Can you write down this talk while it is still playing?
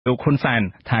លោកហ៊ុនសែន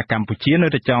ថាកម្ពុជានៅ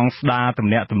តែចង់ស្ដារទំ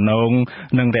នាក់ទំនង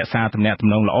និងរក្សាទំនាក់ទំ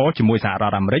នងល្អជាមួយសហរ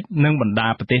ដ្ឋអាមេរិកនិងបណ្ដា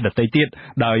ប្រទេសដទៃទៀត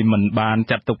ដោយមិនបាន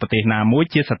ចាត់ទុកប្រទេសណាមួយ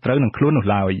ជាសត្រូវនឹងខ្លួននោះ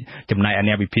ឡើយចំណែកអា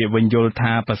ញាវិភាគវិញយល់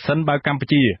ថាប្រសិនបើកម្ពុ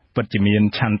ជាពិតជាមាន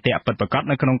ឆន្ទៈពិតប្រាកដ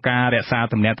នៅក្នុងការរក្សា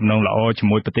ទំនាក់ទំនងល្អជា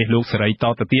មួយប្រទេសលោកសេរីត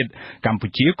ទៅទៀតកម្ពុ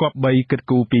ជាគប្បីគិត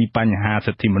គូរពីបញ្ហា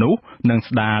សិទ្ធិមនុស្សនិង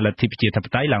ស្ដារលទ្ធិប្រជាធិប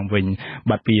តេយ្យឡើងវិញ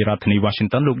បាទពីរដ្ឋធានី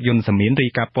Washington លោកយុនសាមៀនរា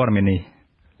យការណ៍ព័ត៌មាននេះ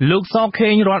លោកសខេ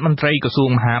ងរដ្ឋមន្ត្រីក្រសួ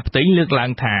ងមហាផ្ទៃលើកឡើ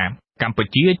ងថាកម្ពុ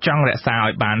ជាចង់រក្សាឲ្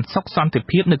យបានសុខសន្តិ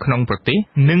ភាពនៅក្នុងប្រទេស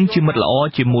និងជាមិត្តល្អ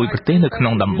ជាមួយប្រទេសនៅក្នុ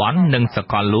ងតំបន់និងស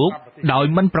កលលោកដោយ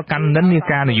មិនប្រកាន់និន្នា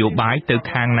ការនយោបាយទៅ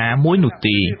ខាងណាមួយនោះ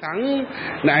ទេ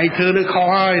ណែឯងធ្វើនឹងខុស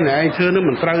ហើយណែឯងធ្វើនឹង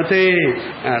មិនត្រូវទេ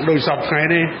ដោយសពថ្ងៃ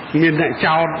នេះមានអ្នក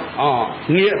ចោទ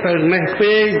ងាកទៅនេះ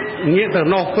ពេកងាកទៅ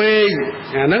នោះពេក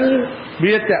អាហ្នឹង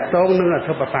វាតកតងនឹងអ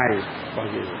ធិបតេយ្យរបស់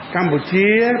យើងកម្ពុជា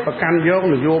ប្រកាន់យក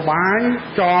នយោបាយ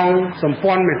ចងសម្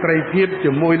ព័ន្ធមេត្រីភាព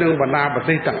ជាមួយនឹងបណ្ដាប្រ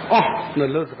ទេសទាំងអស់នៅ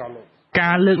លើសកលលោក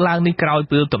ការលើកឡើងនេះក្រោយ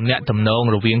ពេលទំនាក់ទំនង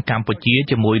រវាងកម្ពុជា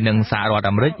ជាមួយនឹងសហរដ្ឋ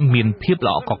អាមេរិកមានភាព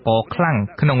ល្អកកខ្លាំង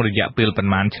ក្នុងរយៈពេលប្រ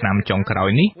មាណឆ្នាំចុងក្រោយ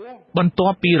នេះបន្ទា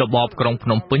ប់ពីរបបក្រុងភ្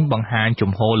នំពេញបង្ហាញ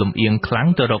ជំហរលំអៀងខ្លាំង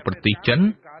ទៅរកប្រទេសចិន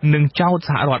និងចោទស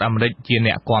ហរដ្ឋអាមេរិកជា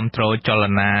អ្នកគាំទ្រចល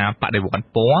នាបដិវត្តន៍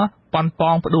ពណ៌ប៉ុន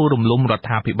ប៉ងផ្ដួលរំលំរដ្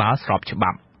ឋាភិបាលស្របច្បា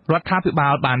ប់រដ្ឋាភិបា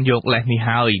លបានយកលេសនេះ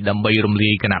ហើយដើម្បីរំ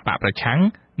លាយគណៈបកប្រឆាំង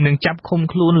និងចាប់ឃុំ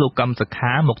ខ្លួនលោកកឹមសុ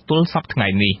ខាមកទល់សពថ្ងៃ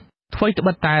នេះអ្វីត្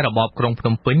បិតតែរបបក្រុងភ្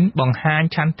នំពេញបង្ហាញ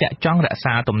ឆន្ទៈចង់រក្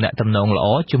សាទំនាក់ទំនងល្អ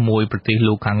ជាមួយប្រទេស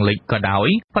លោកខាងលិចក៏ដោយ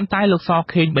ប៉ុន្តែលោកស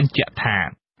ខេងបញ្ជាក់ថា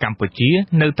កម្ពុជា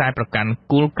នៅតែប្រកាន់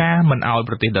គោលការណ៍មិនឲ្យ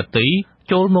ប្រទេសដទៃ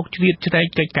ចូលមកជ្រៀតជ្រែក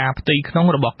កិច្ចការផ្ទៃក្នុង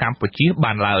របស់កម្ពុជា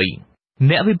បានឡើយ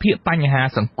អ្នកវិភាគបញ្ហា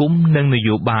សង្គមនិងន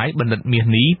យោបាយបណ្ឌិតមាស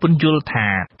នេះពន្យល់ថា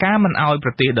ការមិនឲ្យប្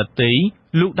រទេសដទៃ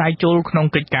លូកដៃចូលក្នុង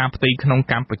កិច្ចការផ្ទៃក្នុង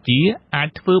កម្ពុជាអាច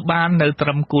ធ្វើបាននៅត្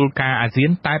រឹមគោលការណ៍អាស៊ាន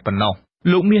តែប៉ុណ្ណោះ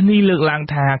លោកមាសនេះលើកឡើង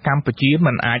ថាកម្ពុជា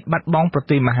មិនអាចបាត់បង់ប្រ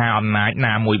ទេសមហាអំណាច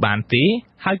ណាមួយបានទេ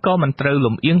ហើយក៏មិនត្រូវ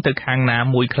លំអៀងទៅខាងណា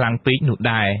មួយខ្លាំងពេកនោះ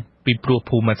ដែរពីព្រោះ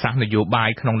ភូមិសាស្ត្រនយោបាយ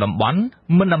ក្នុងតំបន់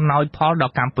មិនអំណោយផលដ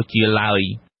ល់កម្ពុជាឡើយ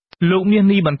លោកមាស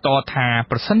នេះបន្តថា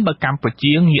ប្រសិនបើកម្ពុ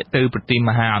ជាងាកទៅប្រទេស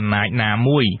មហាអំណាចណា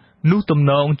មួយនោះទំ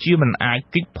នងជាមិនអាច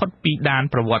គេចផុតពីដាន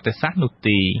ប្រវត្តិសាស្ត្រនោះ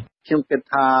ទេខ្ញុំគិត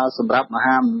ថាសម្រាប់ម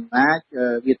ហាអំណាច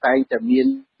វាតែងតែមាន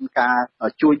ការ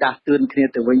ជួយដាស់តឿនគ្នា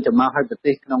ទៅវិញទៅមកឲ្យប្រ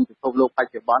ទេសក្នុងពិភពលោកប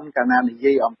ច្ចុប្បន្នកាលណានិ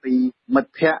យាយអំពីមិត្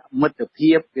តភ័ក្តិមិត្ត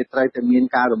ភាពវាត្រូវតែមាន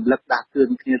ការរំលឹកដាស់តឿន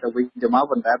គ្នាទៅវិញទៅមក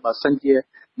ប៉ុន្តែបើសិនជា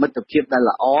មិត្តភាពដែល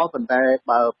ល្អប៉ុន្តែ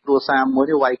បើគ្រួសារមួយ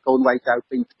នេះវាយកូនវាយចៅ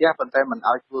ពេញផ្ទះប៉ុន្តែមិន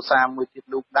ឲ្យគ្រួសារមួយទៀត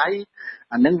លូកដៃ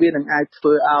អានឹងវានឹងអាចធ្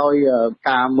វើឲ្យ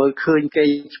ការមើលឃើញគេ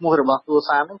ឈ្មោះរបស់គ្រួ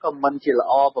សារហ្នឹងក៏មិនជាល្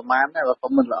អប្រហែលដែរបើក៏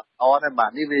មិនល្អដែរបាទ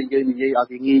នេះវាយើងនិយាយឲ្យ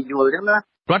គេងាយយល់អញ្ចឹងណារ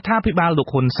ដ្ឋាភិបាលលោក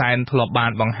ហ៊ុនសែនធ្លាប់បា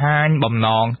នបង្ហាញបំណ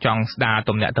ងចង់ស្ដារ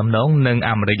ទំនាក់ទំនងនឹង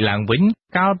អាមេរិកឡើងវិញ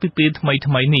កាលពីពេលថ្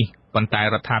មីនេះប៉ុន្តែរ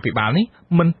ដ្ឋាភិបាលនេះ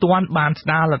មិនទាន់បានស្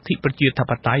ដារលទ្ធិប្រជាធិ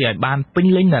បតេយ្យឲ្យបានពេញ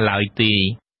លេញនៅឡើយទេ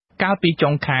កាលពីចុ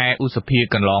ងខែឧសភា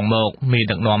កន្លងមកមេ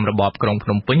ដឹកនាំរបបក្រុងភ្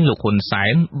នំពេញលោកហ៊ុនសែ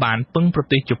នបានពឹងប្រ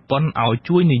ទេសជប៉ុនឲ្យ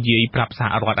ជួយនិយាយប្រាប់សហ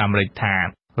រដ្ឋអាមេរិកថា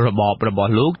របបរប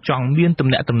ស់លោកចង់មានទំ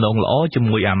នាក់ទំនងល្អជា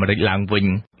មួយអាមេរិកឡើងវិញ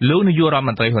លោកនាយករដ្ឋម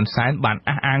ន្ត្រីហ៊ុនសែនបាន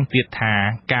អះអាងទៀតថា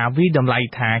ការវិតម្លៃ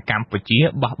ថាកម្ពុជា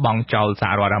បោះបង់ចោលស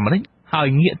ហរដ្ឋអាមេរិកហើយ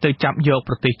ងាកទៅចាប់យក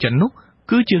ប្រទេសចិននោះ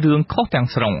គឺជារឿងខុសទាំង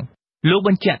ស្រុងលោកប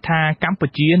ញ្ជាក់ថាកម្ពុ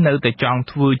ជានៅតែចង់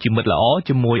ធ្វើជាមិត្តល្អ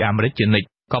ជាមួយអាមេរិកជានិច្ច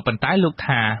ក៏ប៉ុន្តែលោក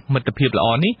ថាមិត្តភាពល្អ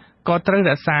នេះក៏ត្រូវ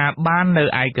រក្សាបាននៅ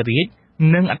ឯករាជ្យ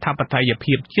និងអធិបតេយ្យ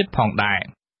ភាពជាតិផងដែរ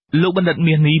លោកបណ្ឌិត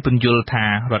មាសនេះពន្យល់ថា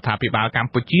រដ្ឋាភិបាលក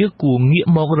ម្ពុជាគួរងាក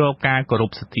មករកការគោរ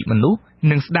ពសិទ្ធិមនុស្ស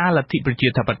និងស្ដារលទ្ធិប្រជា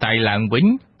ធិបតេយ្យឡើងវិញ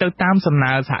ទៅតាមសំ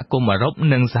ណើសហគមន៍អឺរ៉ុប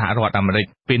និងសហរដ្ឋអាមេរិក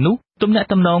ពេលនោះទំនាក់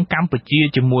ទំនងកម្ពុជា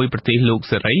ជាមួយប្រទេសលោក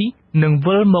សេរីនឹង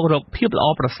វិលមករកភាពល្អ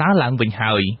ប្រសើរឡើងវិញ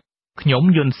ហើយខ្ញុំ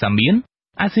យុនសាមៀន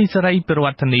អាស៊ីសេរីប្រ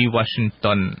ធានាធិបតី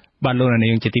Washington បាទលោក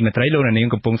នាងជាទីមេត្រីលោកនាង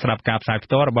កំពុងស្ដាប់ការផ្សាយផ្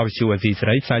ទាល់របស់វិទ្យុអាស៊ីសេ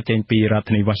រីផ្សាយចេញពីរដ្ឋ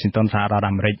ធានី Washington សហរដ្ឋ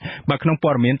អាមេរិកបាទក្នុង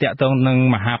ព័ត៌មានតាក់ទងនឹង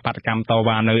មហាបាតកម្មត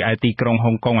វ៉ានៅឯទីក្រុង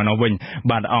ហុងកុងឯនោះវិញ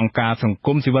បាទអង្គការសង្គ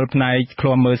មស៊ីវិលផ្នែកឃ្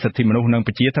លាំមើលសិទ្ធិមនុស្សនិង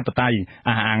ប្រជាធិបតេយ្យ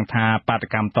អះអាងថាបាត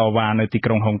កម្មតវ៉ានៅទីក្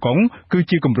រុងហុងកុងគឺ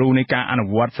ជាគំរូនៃការអនុ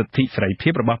វត្តសិទ្ធិសេរីភា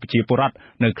ពរបស់ប្រជាពលរដ្ឋ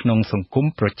នៅក្នុងសង្គម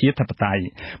ប្រជាធិបតេយ្យ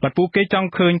បាទពួកគេចង់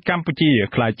ឃើញកម្ពុជា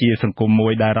ក្លាយជាសង្គមមួ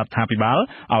យដែលរដ្ឋាភិបាល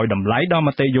ឲ្យតម្លៃដល់ម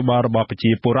តិយោបល់របស់ប្រ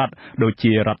ជាពលរដ្ឋដូច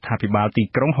ជារដ្ឋាភិបាលទី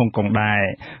ក្រុងហុងកុងដែរ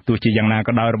ទោះជាយ៉ាងណា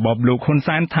ក៏ដោយរបបលោកហ៊ុន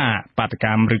សែនថាបាតក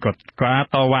ម្មឬក៏ការ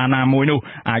តវ៉ាណាមួយនោះ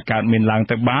អាចកើតមានឡើង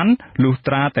ទៅបានលុះ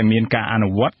ត្រាតែមានការអនុ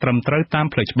វត្តត្រឹមត្រូវតាម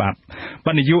ផ្លូវច្បាប់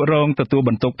បាទនាយករងទទួល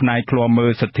បន្ទុកផ្នែកឃ្លាំមើ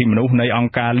លសិទ្ធិមនុស្សនៃអង្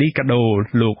គការលីកាដូ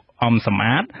លោកអំសំ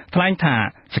អាតថ្លែងថា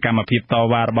សកម្មភាពត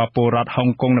វ៉ារបស់ពលរដ្ឋហុង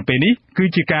កុងនៅពេលនេះគឺ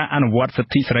ជាការអនុវត្តសិ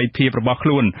ទ្ធិសេរីភាពរបស់ខ្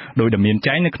លួនដោយដែលមាន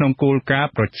ចែងនៅក្នុងគោលការណ៍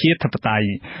ប្រជាធិបតេយ្យ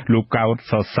លោកកោត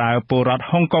សរសើរពលរដ្ឋ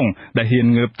ហុងកុងដែលហ៊ាន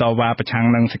ងើបតវ៉ាប្រឆាំង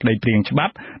នឹងសេចក្តីព្រាងច្បា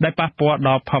ប់ដែលប៉ះពាល់ដ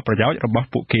ល់ផលប្រយោជន៍របស់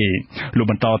ពួកគេលោក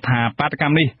បន្តថាបាតក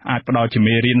ម្មនេះអាចផ្ដល់ជា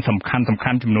មេរៀនសំខាន់ៗ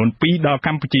ចំនួន2ដល់ក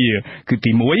ម្ពុជាគឺ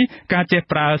ទី1ការចេះ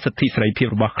ប្រើសិទ្ធិសេរីភាព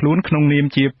របស់ខ្លួនក្នុងនាម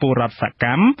ជាពលរដ្ឋសក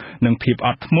ម្មនិងភាពអ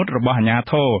ត់ធ្មត់របស់អាជ្ញា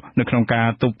ធរនៅក្នុងការ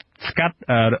ទប់ស្កាត់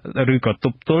ឬក៏ទ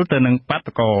ប់ទល់ទៅនឹងបា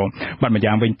តុករបាទម្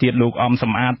យ៉ាងវិញទៀតលោកអំ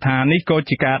សំអាតថានេះក៏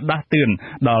ជាការដាស់តឿន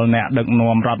ដល់អ្នកដឹក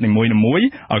នាំរដ្ឋនីមួយៗ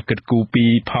ឲ្យគិតគូរពី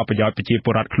ផលប្រយោជន៍ប្រជាព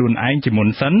លរដ្ឋខ្លួនឯងជាមុន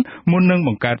សិនមុននឹងប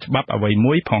ង្កើតច្បាប់អ្វី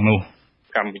មួយផងនោះ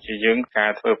កម្ពុជាយើងកា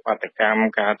រធ្វើបាតកម្ម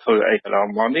ការធ្វើអីកន្លង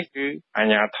មកនេះគឺអា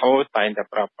ជ្ញាធរតែងតែ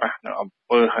ប្រើប្រាស់នៅអំ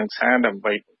ពើហិង្សាដើម្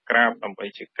បីក្រាបដើម្បី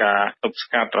ជាការទប់ស្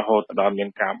កាត់រហូតដល់មាន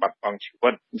ការបាត់បង់ជីវិ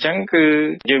តអញ្ចឹងគឺ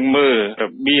យើងមើលរ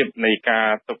បៀបនៃការ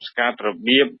ទប់ស្កាត់រ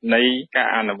បៀបនៃការ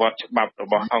អនុវត្តច្បាប់រ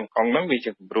បស់ហុងកុងហ្នឹងវា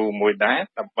ជាគំរូមួយដែរ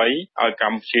ដើម្បីឲ្យក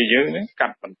ម្ពុជាយើងកា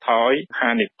ត់បន្ថយហា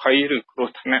និភ័យឬគ្រោះ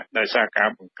ថ្នាក់ដោយសារការ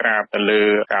បង្ក្រាបទៅលើ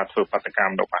ការធ្វើបាតក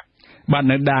ម្មនោះបាទ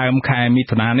នៅដើមខែមិ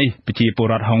ថុនានេះប្រជាពល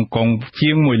រដ្ឋហុងកុងជា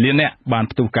ង1លាននាក់បាន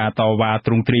ផ្ទុះការតវ៉ា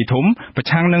ទ្រង់ទ្រីធំប្រ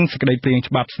ឆាំងនឹងសេចក្តីព្រាង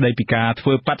ច្បាប់ស្តីពីការធ្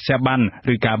វើបដិសេធប័ណ្ណ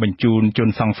ឬការបញ្ជូនជន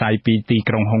សង្ស័យពីទី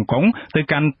ក្រុងហុងកុងទៅ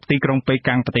កាន់ទីក្រុងប៉េ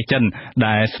កាំងប្រទេសចិន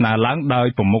ដែលស្នើឡើងដោយ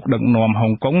ប្រមុខដឹកនាំហុ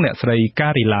ងកុងអ្នកស្រីកា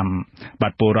រីឡាំបា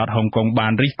ទពលរដ្ឋហុងកុងបា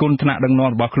នរិះគន់ថ្នាក់ដឹកនាំ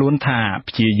របស់ខ្លួនថា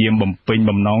ព្យាយាមបំពេញ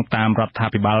បំណងតាមរដ្ឋា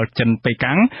ភិបាលចិនប៉េ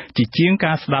កាំងជាជាង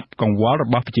ការស្ដាប់កង្វល់រ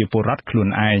បស់ប្រជាពលរដ្ឋខ្លួន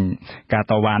ឯងការ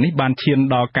តវ៉ានេះបានឈាន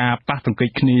ដល់ការប៉ះទង្គិច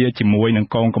គ្នាជាមួយនឹង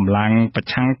កងកម្លាំងប្រ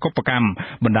ឆាំងកុបកម្ម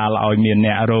បណ្ដាលឲ្យមាន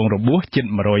អ្នករងរបួសជិត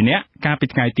100នាក់កាលពី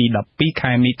ថ្ងៃទី12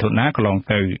ខែមិថុនាកន្លង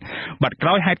ទៅបាត់ក្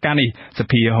រោយហេតុការណ៍នេះស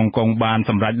ភាហុងកុងបាន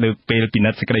សម្រេចលើកពេលពិនិ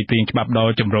ត្យសេចក្តីព្រាងច្បាប់ដ៏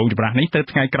ចម្រូងចម្រាសនេះទៅ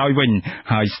ថ្ងៃក្រោយវិញ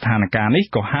ហើយស្ថានភាពនេះ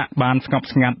ក៏ហាក់បានស្ងប់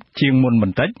ស្ងាត់ជាងមុនប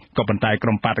ន្តិចក៏ប៉ុន្តែក្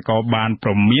រុមបាតកោបានប្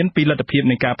រមានពីលទ្ធភាព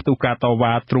នៃការផ្ទុះការត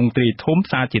វ៉ាទ្រង់ទ្រាយធំ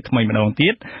សារជាថ្មីម្ដងទៀ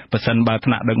តប្រសិនបើ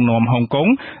ថ្នាក់ដឹកនាំហុងកុង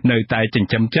នៅតែចិ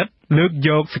ញ្ចឹមចិត្តលើកយ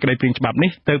កសេចក្តីព្រាងច្បាប់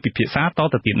នេះទៅពិភាក្សាត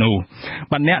ទៅទៀតនោះ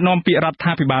បាទអ្នកនាំពាក្យរដ្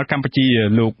ឋាភិបាលកម្ពុជា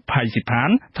លោកផៃស៊ីផាន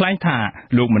ថ្លែងថា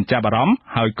លោកមិនចាប់អារម្មណ៍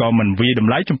ហើយក៏មិនវាយត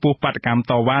ម្លៃចំពោះបាតកម្ម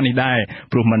តវ៉ានេះដែរ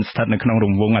ព្រោះមិនស្ថិតនៅក្នុងរ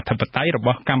ង្វង់អធិបតេយ្យរប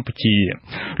ស់កម្ពុជា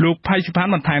លោកផៃស៊ីផាន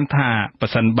បន្ថែមថាប្រ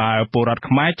សិនបើពលរដ្ឋ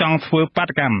ខ្មែរចង់ធ្វើបា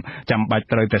តកម្មចាំបាច់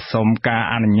ត្រូវតែសុំការ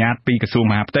អនុញ្ញាតពីក្រសួង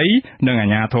មហាផ្ទៃនិងអា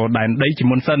ជ្ញាធរដែនដីជា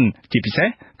មុនសិនជាពិសេស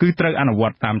គឺត្រូវអនុវ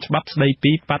ត្តតាមច្បាប់ស្តី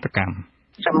ពីបាតកម្ម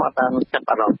ចាំអត់តាមចាប់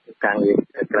អារម្មណ៍ការងារ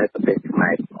ក្រៅប្រទេសខ្មែ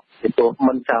រពីព្រោះ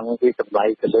មិនចង់វាតម្លៃ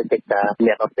ទៅលើកិច្ចការ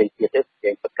អ្នកអតីតទៀតទេ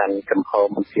យើងប្រកាន់កំហុស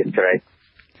មិនជាជ្រែក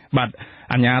បាទ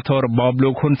អាជ្ញាធររបបលោ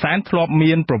កហ៊ុនសែនធ្លាប់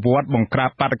មានប្រវត្តិបង្ក្រាប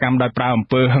បាតកម្មដោយប្រើអំ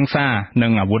ពើហិង្សានិ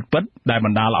ងអាវុធពិតដែលប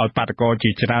ណ្ដាលឲ្យបាតកោជា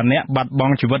ច្រើនអ្នកបាត់ប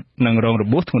ង់ជីវិតនិងរងរ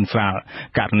បួសធ្ងន់ស្រាល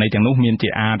ករណីទាំងនោះមានជា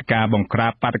អាចការបង្ក្រា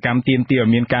បបាតកម្មទាមទារឲ្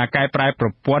យមានការកែប្រែប្រ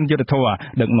ព័ន្ធយុត្តិធម៌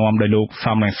ដឹកនាំដោយលោក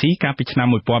សំរងស៊ីកាលពីឆ្នាំ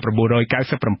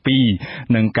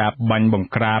1997និងការបាញ់បង្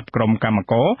ក្រាបក្រុមកម្ម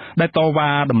ករដែលតវ៉ា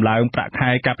ដំឡើងប្រាក់ខែ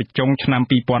កាលពីចុងឆ្នាំ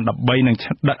2013និង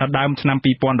ដើមឆ្នាំ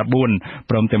2014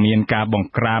ព្រមទាំងមានការបង្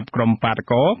ក្រាបក្រុមបាត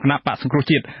កោគណៈបក្សសង្គ្រោះ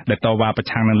ជាតិដែលតវ៉ាប្រ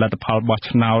ឆាំងនឹងលទ្ធផលបោះ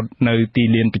ឆ្នោតនៅទី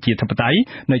លានប្រជាធិបតេយ្យ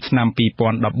នៅឆ្នាំ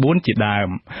2014ជាដើម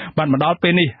បានមកដល់ពេ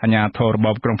លនេះអាជ្ញាធររប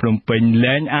បក្រុងភ្នំពេញ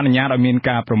លែងអនុញ្ញាតឲ្យមាន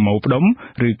ការប្រមូលផ្ដុំ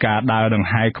ឬការដើរដង្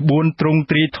ហែក្បួនទ្រង់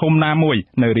ទ្រាយធំណាមួយ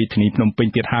នៅរាជធានីភ្នំពេញ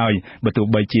ទៀតហើយបើទោះ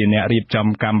បីជាអ្នករៀបចំ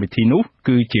កម្មវិធីនោះ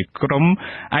គឺជាក្រុម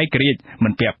ឯករាជ្យមិ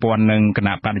នពាក់ព័ន្ធនឹងគ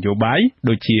ណៈបកនយោបាយ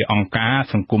ដូចជាអង្គការ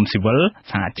សង្គមស៊ីវិល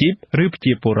សហជីពឬប្រ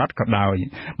ជាពលរដ្ឋក៏ដោយ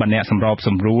បាទអ្នកសម្របស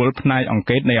ម្រួលផ្នែកអង្គ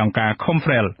ការនៃអង្គការ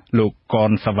Conferel លោកក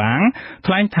នសវាង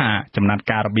ថ្លែងថាចំណាត់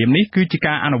ការរបៀបនេះគឺជា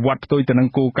ការអនុវត្តផ្ទុយទៅនឹង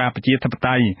គោលការណ៍ប្រជាធិប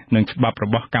តេយ្យនិងច្បាប់រ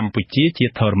បស់កម្ពុជាជា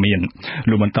ធរមាន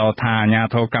លោកបន្តថាអាជ្ញា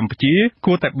ធរកម្ពុជា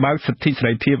គួរតែបើកសិទ្ធិសេ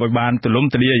រីភាពឲ្យបានទូលំ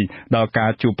ទូលាយដល់កា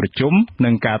រជួបប្រជុំនិ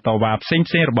ងការតវ៉ាផ្សេង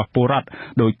ៗរបស់ពលរដ្ឋ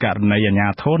ដោយករណីអាជ្ញា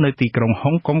ធរនៅទីក្រុង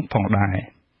ហុងកុងផងដែ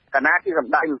រគណៈที่ស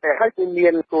ម្ដែងតែហើយគឺមា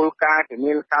នគោលការណ៍គឺ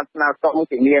មានការស្នើសុំ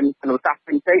គឺមានអនុសាសន៍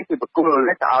ផ្សេងៗគឺប្រគល់ទៅឲ្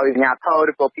យអាជ្ញាធរ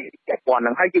ឬក៏ពាក់ព័ន្ធ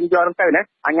នឹងហើយយើងយកទៅណា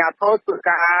អាជ្ញាធរធ្វើ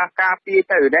ការពារ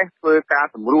ទៅណាធ្វើការ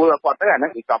សម្រួលឲ្យគាត់ទៅអាហ្នឹ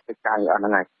ងគឺចប់កិច្ចការអស់ហ្នឹ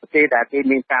ងហើយប្រទេសដែលគេ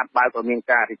មានការបើកក៏មាន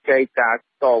ការរិះគន់ការ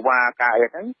តវ៉ាការអី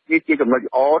ហ្នឹងវាជាចំណុច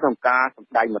ល្អក្នុងការស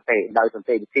ម្ដែងមតិដោយសន្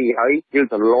តិវិធីហើយយើង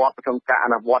ទលាប់ក្នុងការអ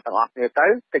នុវត្តទាំងអស់គ្នាទៅ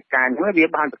កិច្ចការហ្នឹងវា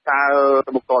បានប្រសើរ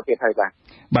ទៅមុខទៀតហើយ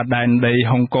បាទដែនដី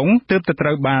ហុងកុងទើបតែត្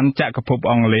រូវបានចក្រភព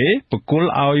អង់គ្លេសបកគល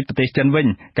ឲ្យប្រទេសចិនវិញ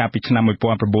កាលពីឆ្នាំ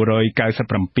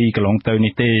1997កន្លងទៅ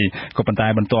នេះទេក៏ប៉ុន្តែ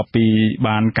បន្ទាប់ពី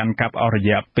បានកាន់កាប់អស់រ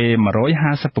យៈពេល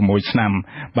156ឆ្នាំ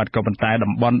បាទក៏ប៉ុន្តែ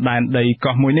តំបន់ដែនដី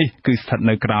កោះមួយនេះគឺស្ថិត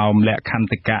នៅក្រោមលក្ខន្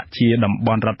តិកៈជាតំប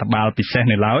ន់រដ្ឋបាលពិសេស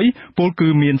នៅឡើយពលគឺ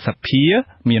មានសភា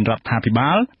មានរដ្ឋាភិ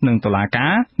បាលនិងតុលាកា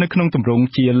រនៅក្នុងទម្រង់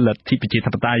ជាលទ្ធិប្រជា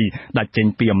ធិបតេយ្យដែលចេញ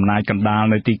ពីអំណាចកណ្ដាល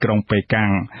នៅទីក្រុងប៉េកាំ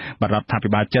ងរដ្ឋាភិ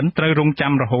បាលចិនត្រូវរង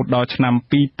ចាំរហូតដល់ឆ្នាំ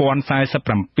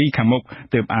2047ខាងមុខ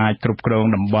ទើបអាចគ្រប់គ្រង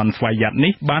តំបន់ស្វយ័ត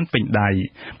នេះបានពេញដៃ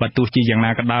បើទោះជាយ៉ាង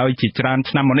ណាក៏ដោយជាច្រើន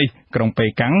ឆ្នាំមកនេះក្រុងប៉េ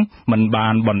កាំងមិនបា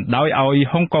នបណ្ដោយឲ្យ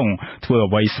ហុងកុងធ្វើ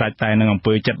អ្វីស្រេចតែនឹងអំ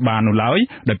ពើចិត្តបាននោះឡើយ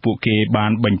ដោយពួកគេបា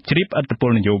នបញ្ជ្រាបឥទ្ធិព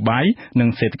លនយោបាយនិង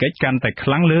សេដ្ឋកិច្ចកាន់តែខ្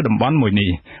លាំងលើតំបន់មួយនេះ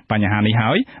បញ្ហានេះ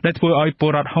ហើយដែលធ្វើឲ្យពល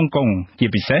រដ្ឋហុងកុងជា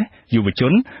ពិសេសយុវជ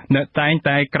ននៅតែង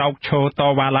តែក្រោកឈរត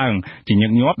វ៉ាឡើងជាញឹ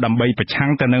កញាប់ដើម្បីប្រឆាំង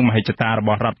ទៅនឹងមហិច្ឆតារប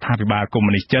ស់រដ្ឋាភិបាលកុម្មុ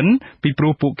យនីសចិនពីព្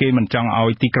រោះពួកគេមិនចង់ឲ្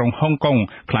យទីក្រុងហុងកុង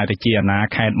ក្លាយទៅជាអាណា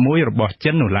ខេត្តមួយរបស់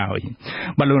ចិននោះឡើយ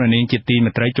បាទលោកនាងជាទីមេ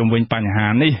ត្រីជុំវិញបញ្ហា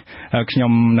នេះខ្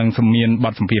ញុំនឹងមានប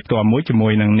ទសម្ភាសន៍ផ្ទាល់មួយជាមួ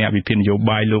យនឹងអ្នកវិភាគនយោ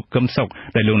បាយលោកកឹមសុខ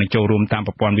ដែលលោកនឹងចូលរួមតាម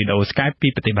ប្រព័ន្ធវីដេអូ Skype ពី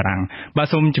ប្រទេសបារាំងបាទ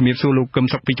សូមជំរាបសួរលោកកឹម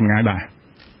សុខពីចម្ងាយ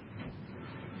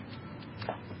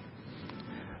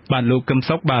បាទលោកកឹម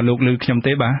សុខបាទលោកឮខ្ញុំ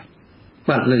ទេបា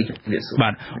ទលើជំរាបសួរបា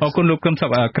ទអរគុណលោកកឹមសុខ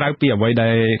ក្រៅពីអ្វីដែ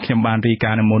លខ្ញុំបានរាយ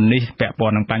ការណ៍នៅមុននេះពាក់ព័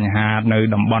ន្ធនឹងបញ្ហានៅ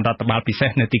តំបន់រដ្ឋបាលពិសេស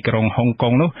នៅទីក្រុងហុងកុ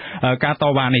ងនោះការត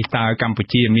វ៉ានេះតើកម្ពុ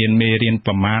ជាមានមេរៀន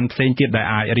ប្រមាណផ្សេងទៀតដែល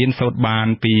អាចរៀនសូត្របាន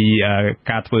ពី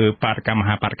ការធ្វើបាតកម្មម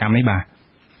ហាបាតកម្មនេះបាទ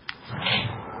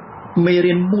មេ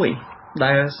រៀនមួយ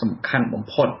ដែលសំខាន់បំ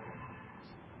ផុត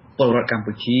ពលរដ្ឋកម្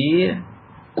ពុជា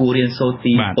គួររៀនសូត្រ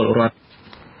ពីពលរដ្ឋ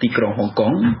ទីក្រុងហុងកុ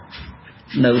ង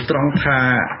នៅត្រង់ថា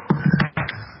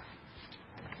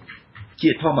ជា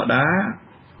ធម្មតា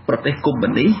ប្រទេសកុម្មុ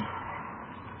យនីស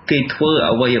គេធ្វើ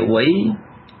អ្វី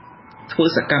ធ្វើ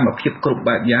សកម្មភាពគ្រប់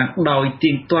បែបយ៉ាងដោយ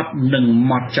ទៀងទាត់និង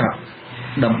ម៉ត់ចត់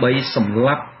ដើម្បីសម្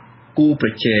លាប់គូប្រ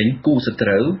ជែងគូសត្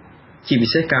រូវជាពិ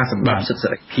សេសការសម្លាប់សិទ្ធិសេ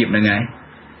រីភាពហ្នឹងហើយ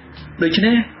ដូច្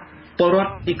នេះពលរដ្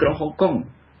ឋទីក្រុងហុងកុង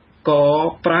ក៏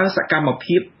ប្រើសកម្ម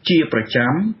ភាពជាប្រ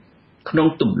ចាំក្នុង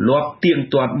ទម្លាប់ទៀង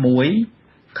ទាត់មួយ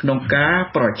ក្នុងការ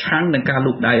ប្រឆាំងនឹងការ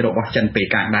លូកដៃរបស់ចិនប៉េ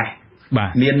កាំងដែរ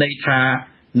មានន័យថា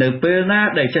នៅពេលណា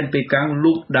ដែលចិនប៉េកាំង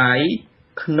លូកដៃ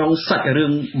ក្នុងសាច់រឿ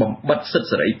ងបំបិទសិទ្ធិ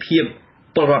សេរីភាព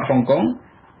ពលរដ្ឋហុង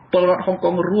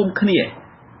កុងរួមគ្នា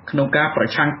ក្នុងការប្រ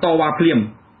ឆាំងតវ៉ាភ្លាម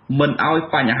មិនឲ្យ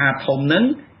បញ្ហាធំនឹង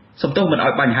សំទោសមិនឲ្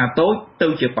យបញ្ហាតូចទៅ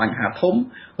ជាបញ្ហាធំ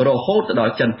រហូតដ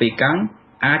ល់ចិនប៉េកាំង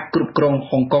អាចគ្រប់គ្រង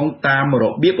ហុងកុងតាមរ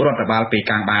បៀបរដ្ឋបាលប៉េ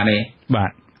កាំងបានទេបា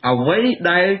ទអ្វី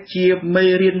ដែលជាមេ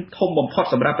រៀនធំបំផុត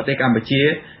សម្រាប់ប្រទេសកម្ពុជា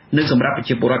និងសម្រាប់ប្រ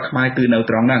ជាពលរដ្ឋខ្មែរគឺនៅ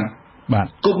ត្រង់ហ្នឹងបាទ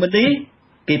កុម្មុយនីស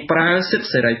គេប្រើសិទ្ធិ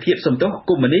សេរីភាពសំទោស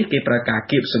កុម្មុយនីសគេប្រើការ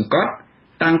គៀបសង្កត់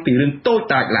តាំងពីរឿងតូច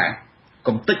តាចឡើង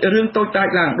កុំតិចរឿងតូចតាច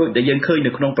ឡើងដូចដែលយើងឃើញ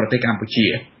នៅក្នុងប្រទេសកម្ពុជា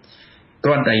គ្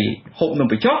រាន់តែហូបនំ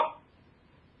បញ្ចុក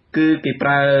គឺគេប្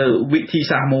រើវិធី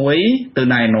សាស្ត្រមួយទៅ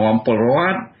ណែនាំពលរ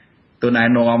ដ្ឋទៅណែ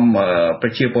នាំប្រ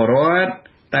ជាពលរដ្ឋ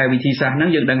តែវិធីសាស្ត្រហ្នឹង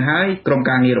យើងដឹងហើយក្រុម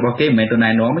ការងាររបស់គេមិនមែនទៅណែ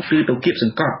នាំគឺទៅគៀបស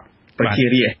ង្កត់ប្រជា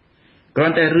រាស្ត្រគ្រា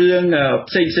ន់តែរឿង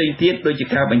ផ្សេងទៀតដូចជា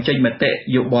ការបញ្ចេញមតិ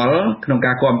យោបល់ក្នុង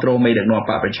ការគ្រប់គ្រងមេដឹកនាំប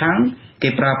កប្រឆាំងគេ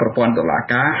ប្រើប្រព័ន្ធតុលា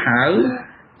ការហៅ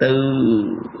ទៅ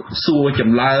សួរច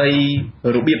ម្លើយ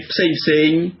របៀបផ្សេង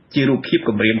ជារូបភាព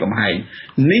គម្រាមកំហែង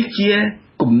នេះជា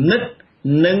គំនិត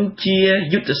និងជា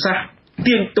យុទ្ធសាស្ត្រ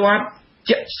ទៀងទាត់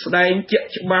ជាក់ស្ដែងជាក់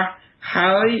ច្បាស់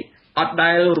ហើយអត់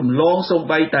ដែលរំលងសូម្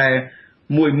បីតែ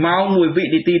1ម៉ោង1វិ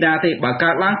នាទីណាទេបើកើ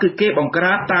តឡើងគឺគេបង្ក្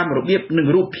រាបតាមរបៀបនិង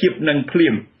រូបភាពនិងភ្លា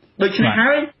មដូច្នេះ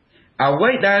ហើយអ្វី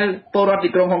ដែលពលរដ្ឋទី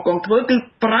ក្រុងហុងកុងធ្វើគឺ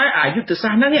ប្រើអាយុទ្ធសា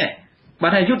ស្ត្រហ្នឹងបា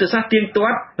ទហើយយុទ្ធសាស្ត្រទៀងទា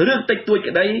ត់រឿងតិចតួច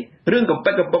ក្តីរឿងកំ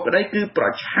ពេចកំពុកក្តីគឺប្រ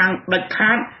ឆាំងដាច់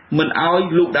ខាតមិនឲ្យ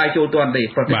លូកដៃចូលទាន់ទេ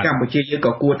ប្រទេសកម្ពុជាយើង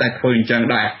ក៏គួរតែធ្វើអញ្ចឹង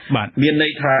ដែរមានន័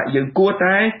យថាយើងគួរ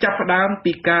តែចាប់ផ្ដើម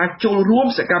ពីការចូលរួម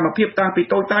សកម្មភាពតាំងពី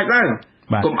តូចតាចឡើង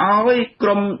កុំឲ្យក្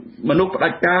រុមមនុស្សផ្ដា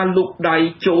ច់ការលូកដៃ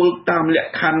ចូលតាមលក្ខ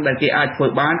ខណ្ឌដែលគេអាចធ្វើ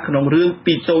បានក្នុងរឿង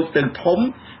ពីតូចទៅធំ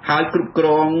ហើយគ្រប់គ្រ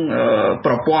ង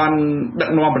ប្រព័ន្ធដឹក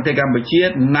នាំប្រទេសកម្ពុជា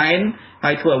ណែន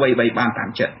ហើយធ្វើអ្វីបានតាម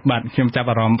ចិត្តបាទខ្ញុំចាប់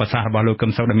អារម្មណ៍ប្រសាសន៍របស់លោកកឹ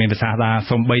មសុខដែលមានប្រសាសន៍ថា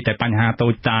សូម្បីតែបញ្ហាតូ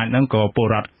ចតាចហ្នឹងក៏ពល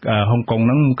រដ្ឋហុងកុងហ្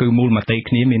នឹងគឺមូលមតិ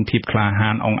គ្នាមានភាពក្លាហា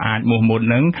នអង្អាចមោះមុត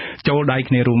ហ្នឹងចូលដៃ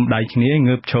គ្នារួមដៃគ្នា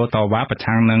ងើបឈរតវ៉ាប្រ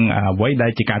ឆាំងនឹងអ្វីដែ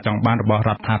លជាការចង់បានរបស់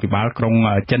រដ្ឋាភិបាលក្រុង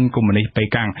ចិនកុម្មុយនីសប៉េ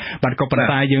កាំងបាទក៏ប៉ុន្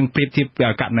តែយើងប្រៀបធៀប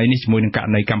ករណីនេះជាមួយនឹងករ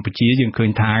ណីកម្ពុជាយើងឃើ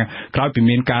ញថាក្រោយពី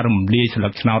មានការរំលាយស្លឹ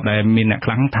កឆ្នោតដែលមានអ្នកខ្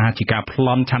លាំងថាជាការប្ល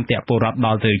ន់ឆន្ទៈពលរដ្ឋដ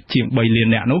ល់ទៅជាង3លាន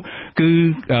អ្នកនោះគឺ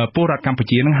ពលរដ្ឋកម្ពុ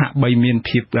ជានឹងហាក់បីមាន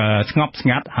ភាពស្ងប់ស្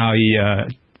ងាត់ហើយ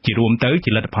ជារួមទៅ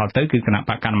ជាលទ្ធផលទៅគឺគណៈ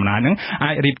បកកណ្ដាលអំណាចហ្នឹង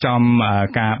អាចរៀបចំ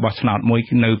ការបោះឆ្នោតមួយ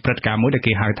នៅព្រឹត្តិការណ៍មួយដែល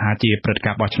គេហៅថាជាព្រឹត្តិ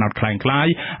ការណ៍បោះឆ្នោតคล้าย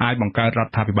ៗអាចបង្កើតរ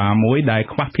ដ្ឋាភិបាលមួយដែល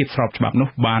ខ្វះភាពស្របច្បាប់នោះ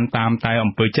បានតាមតែ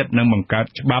អំពើចិត្តនិងបង្កើត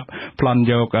ច្បាប់ប្លន់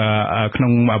យកក្នុ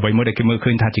ងអ្វីមួយដែលគេមើល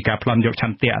ឃើញថាជាការប្លន់យកឆ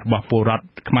ន្ទៈរបស់ពលរដ្ឋ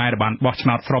ខ្មែរដែលបានបោះឆ្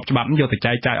នោតស្របច្បាប់យកទៅ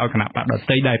ចែកចាយឲ្យគណៈបកដ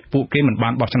ទៃដែលពួកគេមិនបា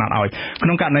នបោះឆ្នោតឲ្យក្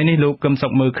នុងករណីនេះលោកកឹមសុ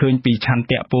ខមើលឃើញពីឆន្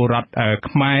ទៈពលរដ្ឋ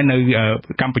ខ្មែរនៅ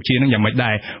កម្ពុជានឹងយ៉ាងម៉េច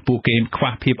ដែរពួកគេខ្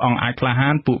វះភាពអង់អាចក្លាហា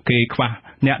នពួកគេខ្វះ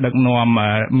អ្នកដឹកនាំ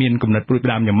មានគំនិតព្រួយផ្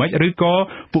ដាំយ៉ាងម៉េចឬក៏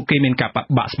ពួកគេមានការ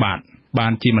បាក់ស្បាតបា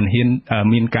នជាមិនហ៊ាន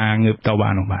មានការងើបតវ៉ា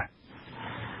នោះបាទ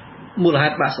មូលហេ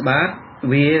តុបាក់ស្បាត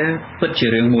វាពិតជា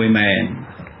រឿងមួយមែន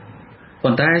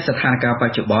ប៉ុន្តែស្ថានភាពប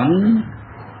ច្ចុប្បន្ន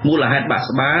មូលហេតុបាក់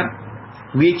ស្បាត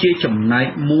វាជាចំណែក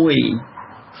មួយ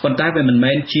ប៉ុន្តែវាមិន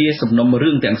មែនជាសំណុំរឿ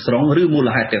ងទាំងស្រុងឬមូល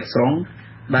ហេតុទាំងស្រុង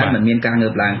ដែលមិនមានការងើ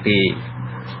បឡើងទេ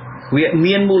វា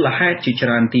មានមូលហេតុជាច្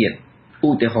រើនទៀតឧ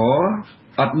ទាហរណ៍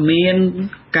អត់មាន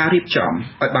ការរៀបចំ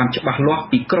ឲ្យបានច្បាស់លាស់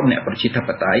ពីក្រមអ្នកប្រជាធិប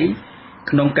តេយ្យ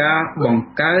ក្នុងការបង្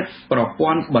កើតប្រព័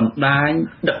ន្ធបណ្ដាញ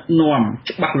ដឹកនាំ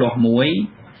ច្បាស់លាស់មួយ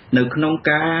នៅក្នុង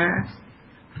ការ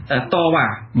តវ៉ា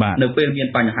នៅពេលមាន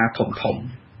បញ្ហាធំធំ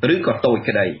ឬក៏តូច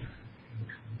ក្តី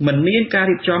មិនមានការ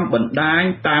រៀបចំបណ្ដាញ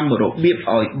តាមរបៀប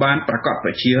ឲ្យបានប្រកបប្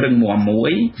រជារឹងមាំមួ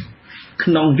យ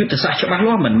ក្នុងយុទ្ធសាស្ត្រច្បាស់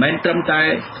លាស់មិនមែនត្រឹមតែ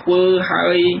ធ្វើ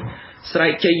ឲ្យស្រែ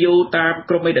កជ័យយោតាម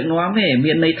ក្រុមមេដឹកនាំទេ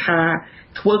មានន័យថា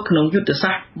ធ្វើក្នុងយុទ្ធ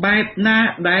សាស្ត្របែបណា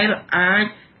ដែលអាច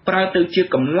ប្រើទៅជា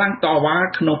កម្លាំងតវ៉ា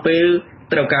ក្នុងពេល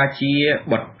ត្រូវការជា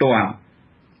បន្ទាន់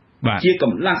ជាក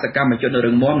ម្លាំងសកម្មជន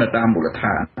រឹងមាំនៅតាមមូលដ្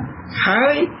ឋានហើ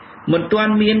យមិនទា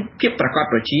ន់មានភាពប្រកប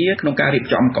ប្រជាក្នុងការរៀប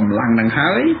ចំកម្លាំងនឹង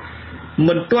ហើយ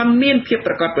មិនទាន់មានភាព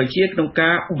ប្រកបប្រជាក្នុង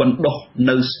ការបណ្ដុះ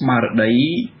នៅស្មារតី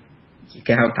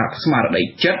គេហៅថាស្មារតី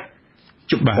ចិត្ត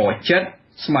ជំហរចិត្ត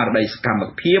ស្មារតីសកម្ម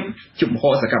ភាពជំហ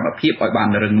រសកម្មភាពឲ្យបាន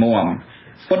រឹងមាំ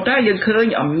ប៉ុន្តែយើងឃើញ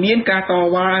អត់មានការត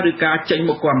វ៉ាឬការចេញ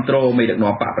មកគ្រប់គ្រងមេដឹក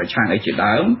នាំបកប្រឆាំងអីជា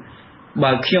ដើម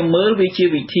បើខ្ញុំមើលវាជា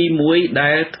វិធីមួយ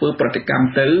ដែលធ្វើប្រតិកម្ម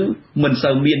ទៅមិន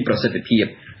សូវមានប្រសិទ្ធភាព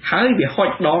ហើយវាហុច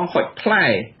ដងហុចផ្លែ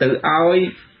ទៅឲ្យ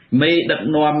មេដឹក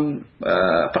នាំ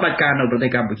ផ្ដាច់ការនៅប្រទេស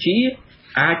កម្ពុជា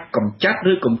អាចកម្ចាត់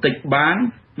ឬកំទេចបាន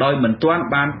ដោយមិនទាន់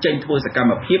បានចេញធ្វើសកម្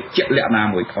មភាពជាក់លាក់ណា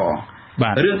មួយផង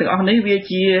រឿងទាំងអស់នេះវា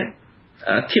ជា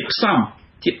ធៀបផ្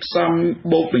សំ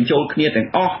បូកបញ្ចូលគ្នាទាំង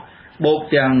អស់បូក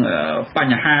ទាំងប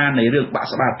ញ្ហានៃរឿងបាក់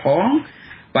ស្បាតផង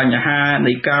បញ្ហា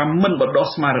នៃការមិនបណ្ដុះ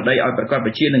ស្មារតីឲ្យប្រកបប្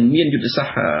រជានឹងមានយុទ្ធសាស្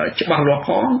ត្រច្បាស់លាស់ផ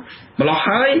ងម្ល៉េះ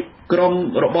ហើយក្រម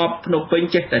របបភ្នំពេញ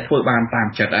ចេះតែធ្វើបានតាម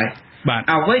ចិត្តឯងបាទ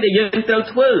អ្វីដែលយើងត្រូវ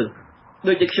ធ្វើ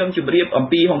ដូចជាខ្ញុំជម្រាបអំ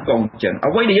ពីហុងកុងអញ្ចឹង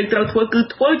អ្វីដែលយើងត្រូវធ្វើគឺ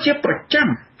ធ្វើជាប្រចាំ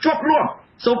ជាប់លាប់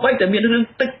សូម្បីតែមានរឿង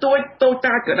តិចតួចតូច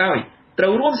តាចក៏ដោយត្រូ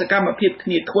វរួមសកម្មភាពគ្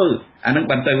នាធ្វើអានឹង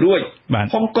បានទៅរួច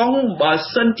ហុងកុងបើ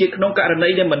សិនជាក្នុងករណី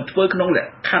ដែលមិនធ្វើក្នុងលក្ខ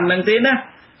ខណ្ឌហ្នឹងទេណា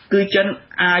គឺចិន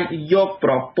អាចយក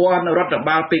ប្រព័ន្ធរដ្ឋ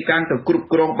បាលពេលកាំងទៅគ្រប់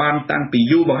គ្រងបានតាំងពី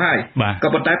យូរមកហើយក៏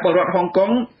ប៉ុន្តែពលរដ្ឋហុងកុ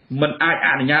ងមិនអាចអ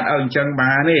នុញ្ញាតឲ្យអញ្ចឹង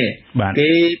បានទេ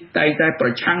គេតែងតែប្រ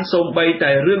ឆាំងសូម្បី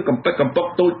តែរឿងកំពិតកំពុក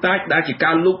តូចតាចដែលជា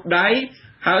ការលូកដៃ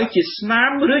ហើយជាស្នាម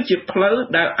ឬជាផ្លូវ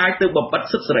ដែលអាចទៅបំបិទ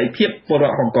សិទ្ធិសេរីភាពពលរ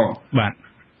ដ្ឋហុងកុងបាទ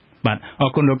អរ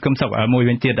គុណលោកកឹមសុខមួយ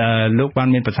វិញទៀតលោកបាន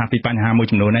មានប្រសាសន៍ពីបញ្ហាមួយ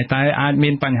ចំនួនហើយតែអាចមា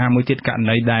នបញ្ហាមួយទៀតករ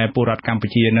ណីដែលពលរដ្ឋកម្ពុ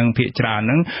ជានឹងភាគច្រើន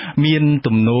នឹងមាន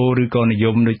ទំនោរឬក៏និយ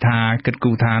មដូចថាគិត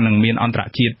គូរថានឹងមានអន្តរ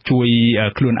ជាតិជួយ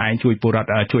ខ្លួនឯងជួយពលរដ្ឋ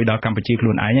ជួយដល់កម្ពុជាខ្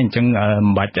លួនឯងអញ្ចឹង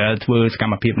មិនបាច់ធ្វើសក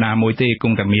ម្មភាពណាមួយទេគ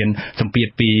ង់តែមានសម្ពាធ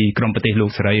ពីក្រមប្រទេសលោក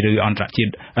សេរីឬអន្តរជា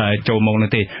តិចូលមកនោះ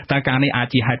ទេតែការនេះអាច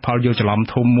ជាហេតុផលយល់ច្រឡំ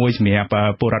ធំមួយសម្រាប់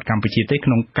ពលរដ្ឋកម្ពុជាទេ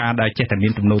ក្នុងការដែលចេះតែមា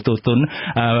នទំនោរទោសទណ្ឌ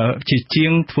ជាជា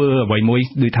ងធ្វើអ្វីមួយ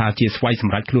ដូចថាជាស្វ័យស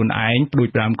ម្រេចខ្លួនឯងព្រួយ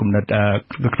ផ្ដើមគំនិត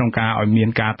ក្នុងការឲ្យមាន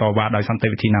ការតវ៉ាដោយសន្តិ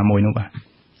វិធីណាមួយនោះបាទ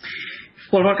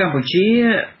ពលរដ្ឋកម្ពុជា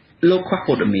លោកខ្វះ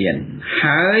ព័ត៌មាន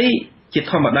ហើយជា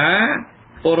ធម្មតា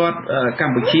ពលរដ្ឋក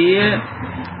ម្ពុជា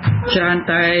ច្រើន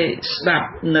តែស្ដាប់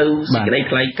នៅសេចក្តី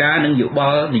ថ្លែងការណ៍និងន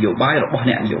យោបាយរបស់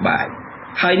អ្នកនយោបាយ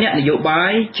ហើយអ្នកនយោបា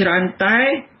យច្រើនតែ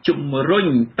ជំរុញ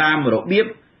តាមរបៀប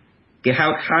គេហៅ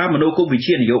ថាមនោគមវិជ្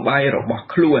ជានយោបាយរបស់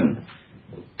ខ្លួន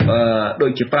ដូ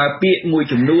ចជាប្រើពាក្យមួយ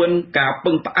ចំនួនការ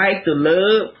ពឹងផ្អែកទៅលើ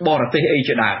បរទេសអី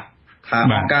ជាដើមថា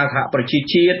អង្គការសហប្រជា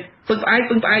ជាតិពឹងផ្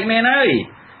អែកមែនហើយ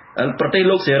ប្រទេស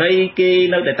លោកសេរីគេ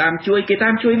នៅតែតាម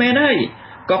ជួយមែនហើយ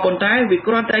ក៏ប៉ុន្តែវា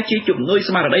គ្រាន់តែជាជំនួយ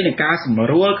ស្មារតីនៃការសម្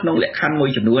រួលក្នុងលក្ខខណ្ឌមួយ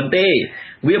ចំនួនទេ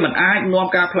វាមិនអាចនាំ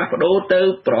ការផ្លាស់ប្ដូរទៅ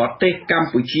ប្រទេសកម្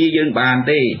ពុជាយើងបាន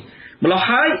ទេម្ល៉េះ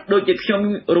ហើយដូចជាខ្ញុំ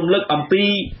រំលឹកអំពី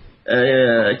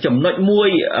ចំណុចមួយ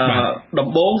ដំ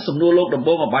បូងសំណួរលោកដំ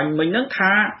បូងអបាញ់មិញហ្នឹង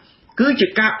ថាគឺជា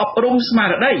ការអប់រំស្មា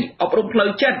រតីអប់រំផ្លូវ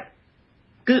ចិត្ត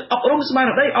គឺអប់រំស្មារ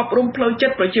តីអប់រំផ្លូវចិ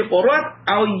ត្តប្រជាពលរដ្ឋ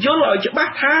ឲ្យយល់ឲ្យច្បា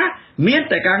ស់ថាមាន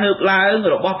តែការងើបឡើង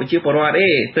របស់ប្រជាពលរដ្ឋទេ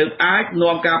ទើបអាច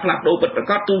នាំការផ្លាស់ប្ដូរពិតប្រា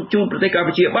កដជូនប្រទេសកម្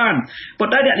ពុជាបានប៉ុ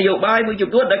ន្តែអ្នកនយោបាយមួយចំ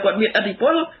នួនដែលគាត់មានឥទ្ធិព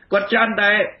លគាត់ច្រើន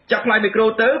តែចាប់ផ្លាយមីក្រូ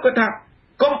ទៅគាត់ថា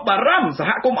កុំបារម្ភស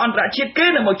ហគមន៍អន្តរជាតិគេ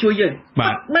នឹងមកជួយយើងបា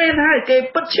ទមែនហើយគេ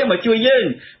ពិតជាមកជួយយើង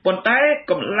ប៉ុន្តែ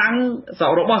កម្លាំង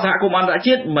របស់សហគមន៍អន្តរ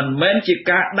ជាតិមិនមែនជា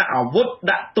ការដាក់អាវុធ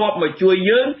ដាក់ទ័ពមកជួយ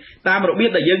យើងតាមរបៀប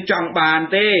ដែលយើងចង់បាន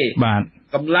ទេបាទ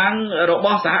កម្លាំងរប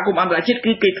ស់សហគមន៍អន្តរជាតិ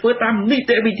គឺគេធ្វើតាមនី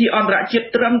តិវិធីអន្តរជាតិ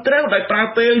ត្រឹមត្រូវដោយប្រើ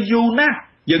ពេលយូរណាស់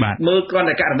យើងមើលគ្រាន់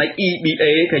តែករណី EBA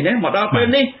ឃើញទេមកដល់ពេល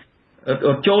នេះ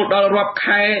ចូលដល់រាប់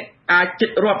ខែអាចជិត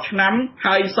រាប់ឆ្នាំ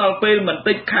ហើយសល់ពេលមិន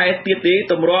តិចខែទៀតទេ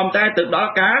ទម្រាំតែទៅដ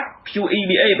ល់ការព្យួរ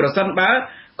EBA ប្រសិនបើ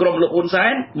ក្រុមលោកហ៊ុនសែ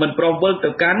នមិនព្រមវិលទៅ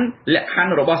កាន់លក្ខខណ្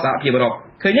ឌរបស់សហភាពអឺរ៉ុប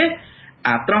ឃើញទេ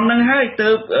អាត្រង់ហ្នឹងហើយទៅ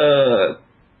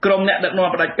ក្រុមអ្នកដឹកនាំ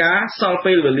ផ្ដាច់ការសល់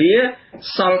ពេលវេលា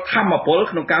សល់ធម្មពល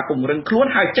ក្នុងការពង្រឹងខ្លួន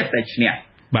ហើយចេះតែឈ្នះ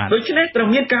ដូច្នេះត្រូវ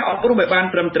មានការអប់រំឲ្យបាន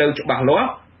ត្រឹមត្រូវច្បាស់លាស់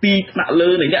ពីថ្នាក់លើ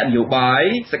នៃអ្នកនយោបាយ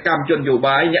សកម្មជននយោ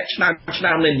បាយអ្នកឆ្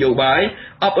នើមនៃនយោបាយ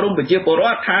អប់រំប្រជាពលរ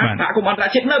ដ្ឋថាសហគមន៍អន្តរ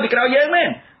ជាតិនៅពីក្រោយយើងមែន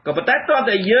ក៏ប៉ុន្តែតើ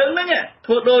តែយើងហ្នឹង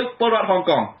ធ្វើដូចពលរដ្ឋហុង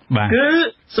កុងគឺ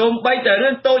សូម្បីតែរឿ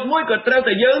ងតូចមួយក៏ត្រូវ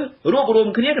តែយើងរួបរวม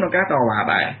គ្នាក្នុងការតវ៉ា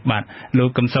ដែរបាទលោក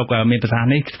កឹមសុខមានប្រសាស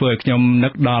ន៍នេះធ្វើឲ្យខ្ញុំនឹ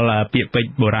កដល់ពាក្យពេច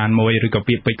ន៍បុរាណមួយឬក៏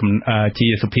ពាក្យពេចន៍ជា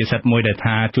សុភាសិតមួយដែល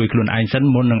ថាជួយខ្លួនឯងសិន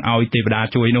មុននឹងឲ្យទេវតា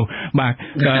ជួយនោះបាទ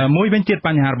មួយវិញទៀតប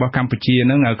ញ្ហារបស់កម្ពុជា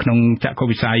នឹងក្នុងចក្ខុ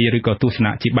វិស័យឬក៏ទស្ស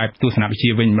នៈជាបែបទស្សនវិជ្ជា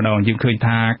វិញម្ដងយើងឃើញ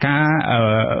ថាកា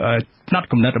រផ្នែក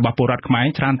គំនិតរបស់ពលរដ្ឋខ្មែរ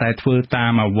ច្រើនតែធ្វើតា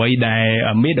មអ្វីដែល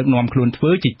មេដឹកនាំខ្លួនធ្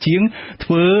វើជាជាងធ្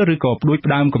វើឬក៏ផ្ដួច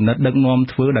ផ្ដើមគំនិតដឹកនាំ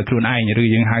ធ្វើដោយខ្លួនឯងឬ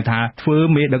យើងហៅថាធ្វើ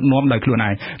មេដឹកនាំដោយខ្លួនឯ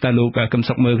ងតែលោកកឹម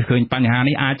សុខមើលឃើញបញ្ហា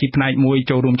នេះអាចជាផ្នែកមួយ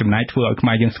ចូលរួមចំណែកធ្វើឲ្យខ្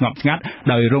មែរយើងស្ងប់ស្ងាត់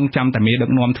ដោយរងចាំតែមេដឹក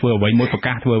នាំធ្វើអ្វីមួយប្រ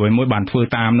កាសធ្វើអ្វីមួយបានធ្វើ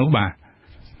តាមនោះបាទ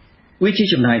វាជា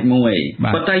ចំណែកមួយ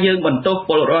ប៉ុន្តែយើងបន្ទោស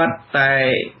ពលរដ្ឋតែ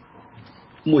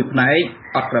មួយផ្នែក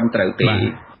អត់ត្រឹមត្រូវទេ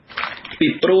ពី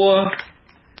ព្រោះ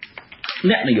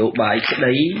អ្នកនយោបាយក្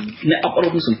តីអ្នកអប់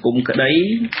រំសង្គមក្តី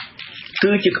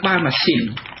គឺជាក្បាលម៉ាស៊ីន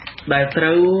ដែលត្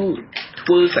រូវធ្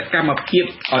វើសកម្មភាព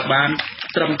ឲ្យបាន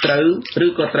ត្រឹមត្រូវឬ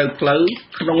ក៏ត្រូវផ្លូវ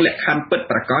ក្នុងលក្ខខណ្ឌពិត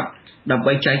ប្រាកដដើម្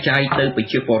បីចែកចាយទៅប្រ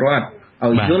ជាពលរដ្ឋ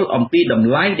ឲ្យយល់អំពីតម្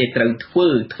លៃដែលត្រូវធ្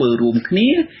វើរួមគ្នា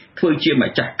ធ្វើជា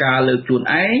ម្ចាស់ការលើខ្លួន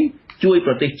ឯងជួយ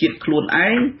ប្រទេសជាតិខ្លួនឯ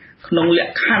ងក្នុងល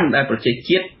ក្ខខណ្ឌដែលប្រទេស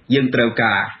ជាតិយើងត្រូវ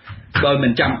ការដោយមិ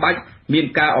នចាំបាច់មាន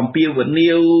ការអំពាវ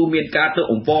នាវមានការទៅ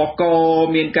អង្វរក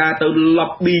មានការទៅ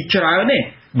lobby ច្រើនទេ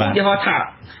ឧទាហរណ៍ថា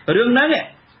រឿងហ្នឹង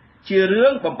ជារឿ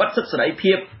ងបំបត្តិសិទ្ធិសេរី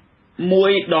ភាពមួ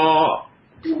យដ៏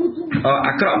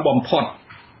អាក្រក់បំផុត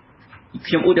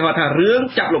ខ្ញុំឧទាហរណ៍ថារឿង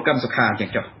ចាប់លោកកឹមសុខាចឹង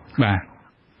ចុះបាទ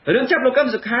រឿងចាប់លោកកឹម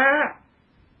សុខា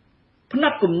ផ្នែ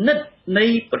កគំនិតនៃ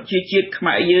ប្រជាជាតិខ្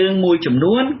មែរយើងមួយចំ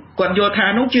នួនគាត់យល់ថា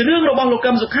នោះជារឿងរបស់លោក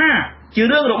កឹមសុខាជា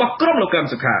រឿងរបស់ក្រុមលោកកឹម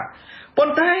សុខាប៉ុ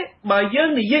ន្តែបើយើង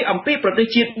និយាយអំពីប្រទេស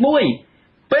ជាតិមួយ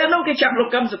ពេលនោះគេចាប់លោក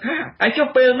កឹមសុខាហើយចុះ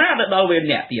ពេលណាដល់វេន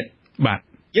អ្នកទៀតបាទ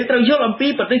យើងត្រូវយល់អំពី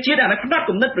ប្រទេសជាតិអានេះផ្នែក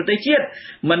គំនិតប្រទេសជាតិ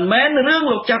មិនមែនរឿង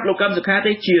លោកចាប់លោកកឹមសុខា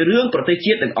ទេជារឿងប្រទេស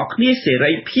ជាតិទាំងអស់គ្នាសេ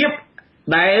រីភាព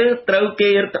ដែលត្រូវគេ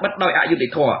រដ្ឋបិទដោយអយុត្តិ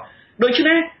ធម៌ដូច្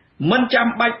នេះមិនចាំ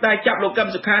បាច់តែចាប់លោកកឹម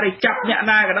សុខាទេចាប់អ្នក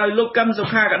ណាក៏ដោយលោកកឹមសុ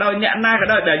ខាក៏ដោយអ្នកណាក៏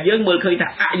ដោយដែលយើងមើលឃើញថា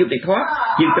អយុត្តិធម៌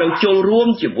យើងត្រូវចូលរួម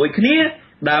ជាមួយគ្នា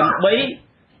ដើម្បី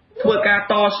ធ្វើការ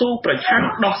តស៊ូប្រឆាំង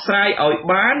ដោះស្រាយឲ្យ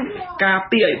បានការ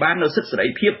ពារឲ្យបាននូវសិទ្ធិសេរី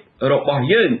ភាពរបស់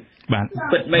យើងបាទ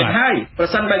ពិតមែនហើយប្រ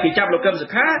សិនបើគេចាប់លោកកឹមសុ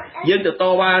ខាយើងទៅត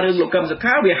វ៉ារឿងលោកកឹមសុ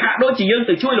ខាវាហាក់ដូចជាយើង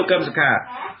ទៅជួយលោកកឹមសុខា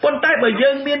ប៉ុន្តែបើយើ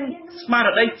ងមានស្មារ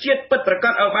តីជាតិពិតប្រាក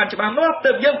ដឲ្យបានច្បាស់លាស់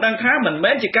ទើបយើងដឹងថាមិន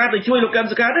មែនជាការទៅជួយលោកកឹម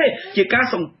សុខាទេជាការ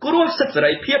សង្គ្រោះសិទ្ធិសេ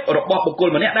រីភាពរបស់បុគ្គល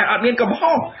ម្នាក់ដែលអត់មានកំ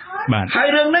ហុសហើយ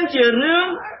រឿងហ្នឹងជារឿង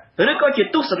ឬក៏ជា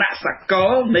ទស្សនៈសក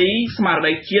លនៃស្មារ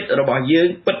តីជាតិរបស់យើង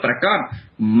ពិតប្រាកដមិ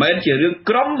នមែនជារឿង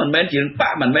ក្រុមមិនមែនជារឿងប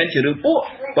កមិនមែនជារឿងពួក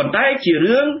ប៉ុន្តែជា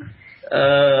រឿង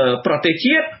ប្រទេស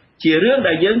ជាតិជារឿង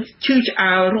ដែលយើងឈឺឆ្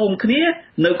អាលរួមគ្នា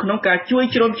នៅក្នុងការជួយ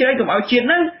ជ្រោមជ្រែងកុំឲ្យជាតិ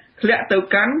ហ្នឹងធ្លាក់ទៅ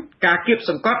កាន់ការគៀប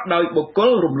សង្កត់ដោយបុគ្គល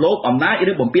រំលោភអំណាច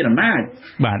ឬបំពានអំណាច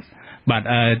បាទបាទ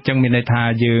ចឹងមានន័យថា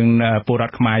យើងពលរ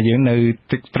ដ្ឋខ្មែរយើងនៅ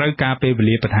ត្រូវការពេលវេ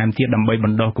លាបន្ថែមទៀតដើម្បីប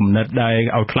ណ្ដុះគំនិតដែល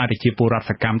ឲ្យខ្លាចទៅជាពលរដ្ឋ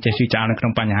សកម្មចេះជឿឆ្អាលនៅក្នុ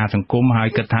ងបញ្ហាសង្គមហើយ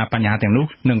គិតថាបញ្ហាទាំងនោះ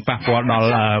នឹងប៉ះពាល់ដល់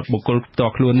បុគ្គលផ្ទា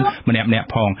ល់ខ្លួនម្នាក់ៗ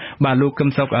ផងបាទលោកកឹម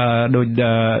សុខដូច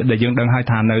ដែលយើងដឹងហើយ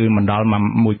ថានៅមិនដល់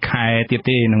មួយខែទៀត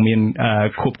ទេនឹងមាន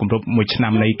ខួបគម្រប់មួយឆ្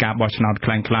នាំនៃការបោះឆ្នោតค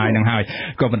ล้ายៗនឹងហើយ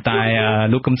ក៏ប៉ុន្តែ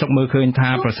លោកកឹមសុខមើលឃើញថា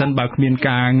ប្រសិនបើគ្មាន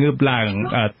ការងើបឡើង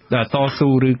តស៊ូ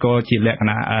ឬក៏ជាលក្ខ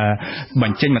ណៈប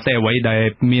ញ្ចេញមតិអ្វីដែល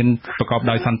មានប្រកប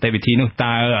ដោយសន្តិវិធីនោះ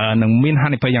តើនឹងមានហា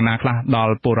និភ័យយ៉ាងណាខ្លះដ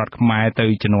ល់ពលរដ្ឋខ្មែរទៅ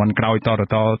ជំនាន់ក្រោយត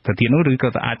ទៅទៀតនោះឬក៏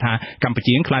អាចថាកម្ពុ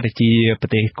ជាខ្លាចទៅជាប្រ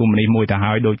ទេសកុម្មុយនីសមួយទៅ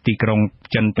ហើយដោយទីក្រុង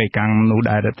ចិនប៉េកាំងនោះ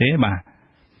ដែរទេបាទ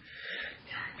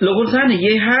លោកហ៊ុនសែននិ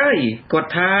យាយហើយគាត់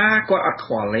ថាគាត់អត់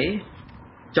ខ្វល់ទេ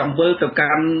ចង់វិលទៅ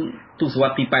កាន់ទសវ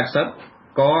ត្សរ៍ទី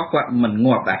80ក៏គាត់មិន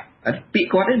ងាប់ដែរពាក្យ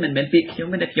គាត់ទេមិនមែនពាក្យខ្ញុំ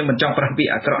ទេខ្ញុំមិនចង់ប្រាស់ពាក្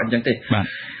យអាក្រក់អញ្ចឹងទេបាទ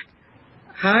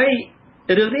ហើយ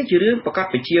រឿងនេះជារឿងប្រកាស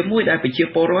ពជាមួយដែលប្រជា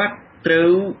ពលរដ្ឋត្រូ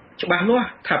វច្បាស់លាស់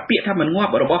ថាពាក្យថាមិនងា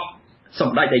ប់របស់ស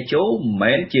ម្ដេចតេជោមិន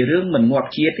មែនជារឿងមិនងាប់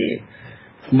ជាតិទេ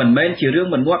មិនមែនជារឿង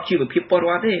មិនងាប់ជីវភាពពលរ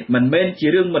ដ្ឋទេមិនមែនជា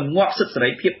រឿងមិនងាប់សិទ្ធិសេរី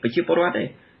ភាពប្រជាពលរដ្ឋទេ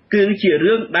គឺជា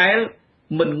រឿងដែល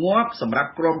មិនងាប់សម្រាប់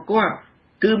ក្រុមគាត់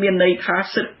គឺមានន័យថា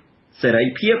សិទ្ធិសេរី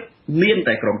ភាពមាន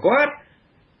តែក្រុមគាត់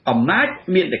អំណាច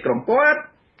មានតែក្រុមគាត់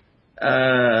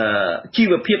ជី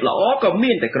វភាពល្អក៏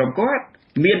មានតែក្រុមគាត់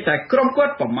មានតែក្រុមគា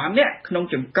ត់ប្រមាណអ្នកក្នុង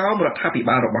ចង្កោមរដ្ឋាភិ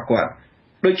បាលរបស់គាត់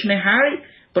ដូច្នេះហើយ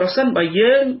ប្រសិនបើ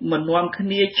យើងមិននាំគ្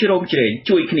នាជ្រោមជ្រែង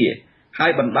ជួយគ្នាហើ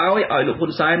យបណ្ដោយឲ្យលោកហ៊ុ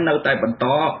នសែននៅតែបន្ត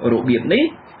របៀបនេះ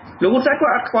លោកហ៊ុនសែនគា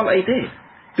ត់អត់ខ្វល់អីទេ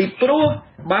ពីព្រោះ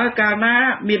បើកាលណា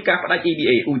មានការផ្ដាច់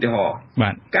EBA ឧទាហរណ៍បា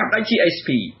ទការផ្ដាច់ GSP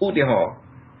ឧទាហរណ៍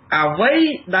អ្វី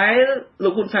ដែលលោ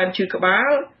កហ៊ុនសែនឈឺក្បាល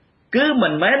គឺមិ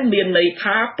នមែនមានន័យ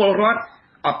ថាពលរដ្ឋ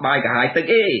អត់បាយកាហាយទឹក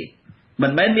ទេមិ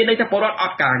នមែនមានន័យថាពលរដ្ឋអ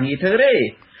ត់ការងារធ្វើទេ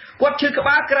គាត់ឈឺក្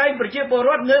បាលក្រែងប្រជាពលរ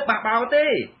ដ្ឋងើបបះបោទេ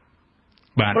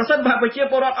បាទប្រសិនបើប្រជា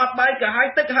ពលរដ្ឋអត់បាយកាហាយ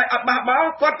ទឹកហើយអត់បះបោ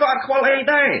គាត់ក៏អត់ខ្វល់អី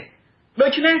ដែរដូ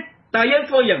ច្នេះតើយើង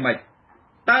ធ្វើយ៉ាងម៉េច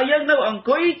តើយើងនៅអង្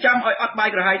គុយចាំឲ្យអត់បាយ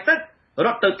កាហាយទឹករ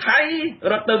ត់ទៅថៃ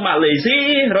រត់ទៅម៉ាឡេស៊ី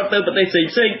រត់ទៅប្រទេស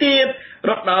ផ្សេងៗទៀត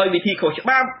រត់ដោយវិធីខុសច្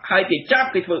បាប់ហើយគេចាប់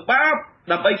គេធ្វើបាប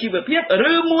ដើម្បីជីវភាព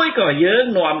ឬមួយក៏យើង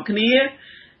នាំគ្នា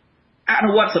អ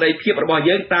នុវត្តសេរីភាពរបស់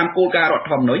យើងតាមគោលការណ៍រដ្ឋ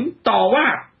ធម្មនុញ្ញតវ៉ា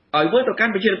ឲ្យវិលទៅកា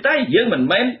ន់ប្រជាធិបតេយ្យយើងមិន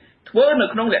មែនធ្វើនៅ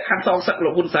ក្នុងលក្ខខណ្ឌសងសឹកលោ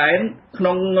កហ៊ុនសែនក្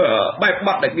នុងបែបប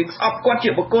ទដែលគេស្អប់គាត់ជា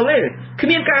បុគ្គលទេគ្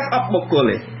មានការស្អប់បុគ្គល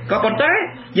ទេក៏ប៉ុន្តែ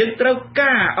យើងត្រូវ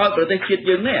ការឲ្យប្រទេសជាតិ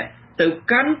យើងនេះទៅ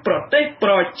កាន់ប្រទេស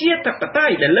ប្រជាធិបតេ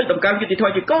យ្យដែលលើកតម្កើងយុត្តិធ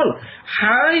ម៌ជាគោល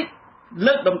ហើយ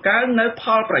លើកតម្កើងនៅផ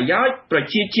លប្រយោជន៍ប្រ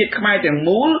ជាជាតិខ្មែរទាំង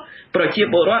មូលប្រជា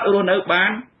ពលរដ្ឋរស់នៅបា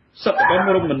នសុខដុម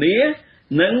រមនា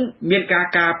និងមានការ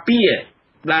ការពារ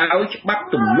ដោយច្បាប់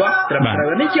ទម្លាប់ត្រឹមត្រូវ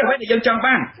នេះជាអ្វីដែលយើងចង់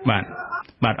បាន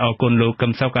បាទអរគុណលោកកឹ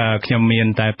មសុខខ្ញុំមាន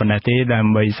តែប៉ុណ្ណេះទេដើ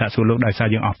ម្បីសាកសួរលោកដោយសារ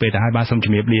យើងអស់ពេលទៅហើយបាទសូមជ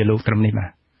ម្រាបលាលោកត្រឹមនេះ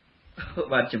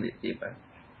បាទជម្រាបលាបាទ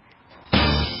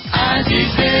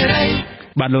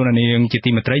បាទលោកនាងជា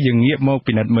ទីមេត្រីយើងងាកមក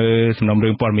ពិនិត្យមើលសំណុំរឿ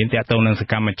ងព័ត៌មានទាក់ទងនឹងស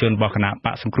កម្មជនរបស់គណៈប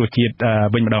កសង្គ្រោះជាតិ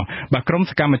វិញម្ដងបាទក្រុម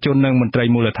សកម្មជននិងមន្ត្រី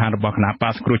មូលដ្ឋានរបស់គណៈប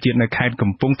កសង្គ្រោះជាតិនៅខេត្ត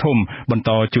កំពង់ធំបន្ត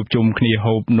ជួបជុំគ្នា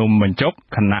ហូបនំបញ្ចុក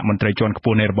គណៈមន្ត្រីជាន់ខ្ព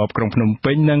ស់នៃរបបក្រុងភ្នំ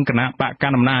ពេញនិងគណៈបកក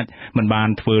ណ្ដាលអំណាចមិនបាន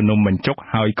ធ្វើនំបញ្ចុក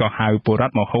ហើយក៏ហៅពលរ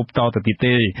ដ្ឋមកហូបតទៅទៀត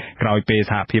ទេក្រោយពេល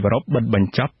សហភាពអឺរ៉ុបបិទប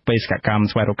ញ្ចប់បេសកកម្ម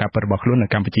ស្វែងរកការពិតរបស់ខ្លួននៅ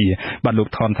កម្ពុជាបាទលោក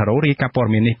ថនថារ៉ូរាយការណ៍ព័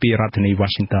ត៌មាននេះពីរដ្ឋធានី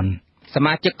Washingtonស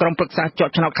មាជិកក្រុមប្រឹក្សាជា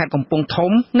ប់ឆ្នោតខេត្តកំពង់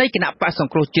ធំនៃគណៈបកស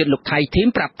ង្គ្រោះជាតិលោកថៃធីម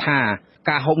ប្រាប់ថា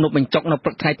ការហូបនំបញ្ចុកនៅព្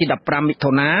រឹកថ្ងៃទី15មិ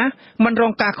ថុនាមិនរ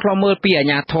ងការឃ្លាំមើលពីអា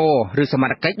ជ្ញាធរឬសម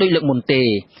ត្ថកិច្ចដោយលើកមុនទេ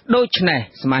ដូច្នេះ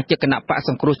សមាជិកគណៈបកស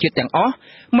ង្គ្រោះជាតិទាំងអស់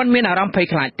មិនមានអារម្មណ៍ភ័យ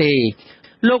ខ្លាចទេ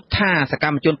លោកថាសក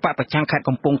ម្មជនបកប្រឆាំងខេត្ត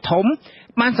កំពង់ធំ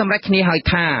បានសម្រេចគ្នាហើយ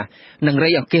ថានឹងរៃ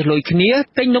អង្គាសលុយគ្នា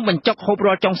ទិញនំបញ្ចុកហូប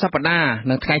រាល់ចុងសប្តាហ៍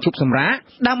និងថ្ងៃឈប់សម្រាក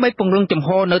ដើម្បីពង្រឹងចំហ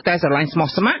នៅតែស្រឡាញ់ស្មោះ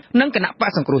ស្ម័គ្រនឹងគណៈបក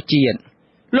សង្គ្រោះជាតិ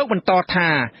លោកបន្តថា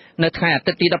នៅថ្ងៃអា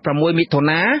ទិត្យទី16មិថុ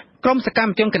នាក្រុមសកម្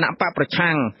មជនគណៈបកប្រ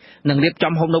ឆាំងនឹងរៀប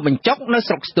ចំហូបនំបញ្ចុកនៅ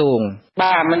ស្រុកស្ទូង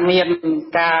បាទมันមាន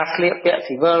ការស្លៀកពាក់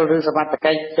ស៊ីវិលឬសមត្ថ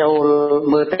កិច្ចចូល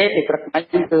មើលទេពីព្រឹកមិញ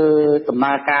គឺដំ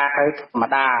ណើរការទៅធម្ម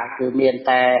តាគឺមាន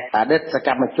តែអតីតសក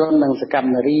ម្មជននិងសកម្ម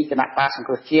នារីគណៈបកសង្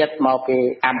គ្រោះជាតិមកពី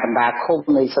អំបណ្ដាឃុំ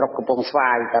នៃស្រុកកំពង់ស្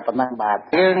វាយតែប៉ុណ្ណឹងបាទ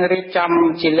យើងរៀបចំ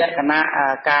ជាលក្ខណៈ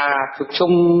ការជួប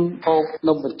ជុំហូប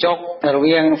នំបញ្ចុករ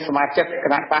វាងសមាជិកគ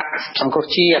ណៈបកសង្គ្រោះ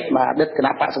ជាតិបាទអតីតគ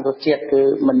ណៈបកសង្គ្រោះជាតិគឺ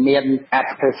มันមានអាច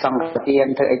ធ្វើសង្កទាន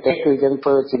ធ្វើអីទេគឺយើងធ្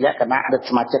វើជាលក្ខណៈអតីត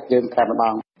សមាជិកយើងតែម្ដ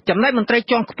ងចំណែកមន្ត្រី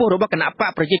ជាន់ខ្ពស់របស់គណៈបក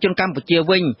ប្រជាជនកម្ពុជា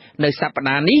វិញនៅសប្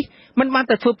តាហ៍នេះមិនបាន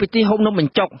ទៅធ្វើពិធីហូបនំប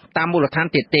ញ្ចុកតាមមូលដ្ឋាន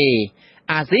ទៀតទេ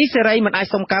អាស៊ីសេរីមិនអាច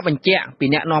សុំការបញ្ជាក់ពី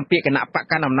អ្នកនាំពាក្យគណៈបក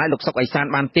កណ្ដាលអំណាចលោកសុកអេសាន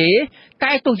បានទេ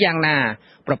តែទោះយ៉ាងណា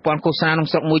ប្រព័ន្ធឃោសនាក្នុង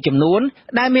ស្រុកមួយចំនួន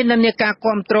ដែលមាននិន្នាការ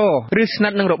គាំទ្រឬស្និ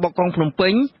ទ្ធនឹងរបបក្រុងភ្នំពេ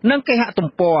ញនិងគេហទំ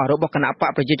ព័ររបស់គណៈប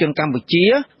កប្រជាជនកម្ពុជា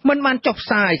មិនបានចុះផ្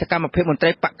សាយសកម្មភាពមន្ត្រី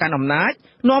បកកណ្ដាលអំណាច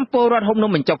នាំពលរដ្ឋហូបនំ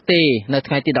បញ្ចុកទេនៅ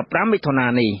ថ្ងៃទី15មិថុនា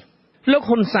នេះលោក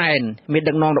ហ៊ុនសែនមាន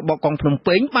ដឹកនាំរបបក្រុងភ្នំ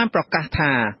ពេញបានប្រកាស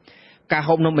ថាការ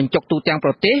ហូបនំបញ្ចុកទូទាំងប្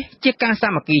រទេសជាការសា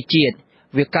មគ្គីជាតិ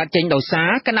វាកើតចេញដោយសារ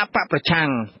គណៈបកប្រឆាំង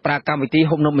ប្រើកម្មវិធី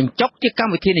ហូបនំបញ្ចុកជាកម្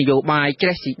មវិធីនយោបាយច្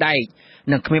រេះស៊ីដែក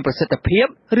និងគ្មានប្រសិទ្ធភាព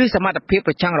ឬសមត្ថភាព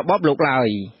ប្រឆាំងរបបលោកឡើយ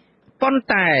ប៉ុន្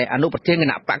តែអនុប្រធានគ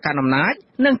ណៈបកកណ្ដាលអំណាច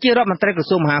និងជារដ្ឋមន្ត្រីក្រ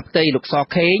សួងមហាផ្ទៃលោកស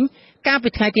ខេងកាលពី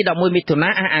ថ្ងៃទី11មិថុនា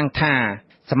អះអាងថា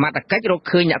សមត្ថកិច្ចរក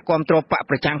ឃើញអ្នកគាំទ្របក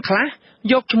ប្រឆាំងខ្លះ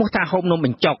យកឈ្មោះថាហូបនំប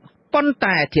ញ្ចុកប៉ុន្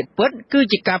តែធៀបពិតគឺ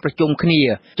ជាការប្រជុំគ្នា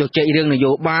ជជែករឿងន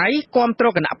យោបាយគាំទ្រ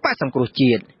គណៈបកសង្គ្រោះ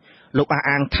ជាតិ លោកអះ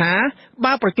អាងថា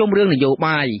បើប្រជុំរឿងនយោ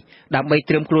បាយដើម្បី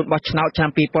ត្រៀមខ្លួនបោះឆ្នោតឆ្នាំ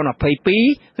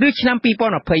2022ឬឆ្នាំ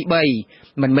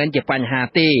2023មិនមែនជាបញ្ហា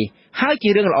ទេហើយជា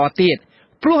រឿងល្អទៀត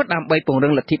ព្រោះដើម្បីពង្រឹ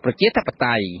ងលទ្ធិប្រជាធិប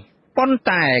តេយ្យប៉ុន្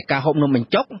តែការហូបនំបញ្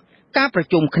ចុកការប្រ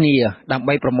ជុំគ្នាដើម្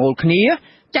បីប្រមូលគ្នា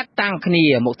ចាត់តាំងគ្នា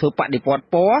មកធ្វើបដិវត្ត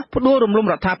ពណ៌ផ្ដួលរំលំ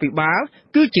រដ្ឋាភិបាល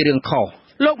គឺជារឿងខុស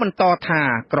លោកបន្តថា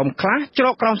ក្រុមខ្លះច្រ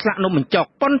កក្រោមស្លាកនំបញ្ចុក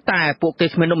ប៉ុន្តែពួកគេ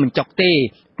គ្មាននំបញ្ចុកទេ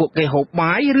ពួកគេហូប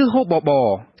បាយឬហូបបបរ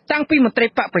តាំងពីមន្ត្រីប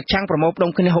កប្រឆាំងប្រមូលផ្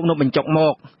ដុំគ្នាហូបនំបញ្ចុកម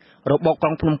ករបបក្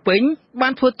រុងភ្នំពេញបា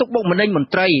នធ្វើទុកបុកម្នេញមន្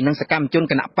ត្រីនិងសកម្មជន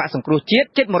គណៈបកសង្គ្រោះជាតិ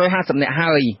ជិត150នាក់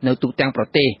ហើយនៅទូទាំងប្រ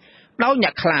ទេសដោយអ្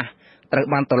នកខ្លះត្រូវ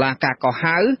បានតុលាការកោះ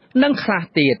ហៅនិងខ្លះ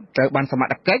ទៀតត្រូវបានសមត្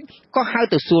ថកិច្ចកោះហៅ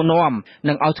ទៅសួរនាំ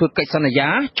និងឲ្យធ្វើកិច្ចសន្យា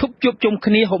ឈប់ជួបជុំ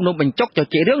គ្នាហូបនំបញ្ចុកជ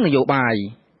ជែករឿងនយោបាយ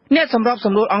អ្នកសម្របស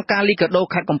ម្រួលអង្គការលីកាដូ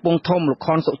ខេត្តកំពង់ធំលោកខ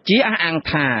នសុជាអះអាង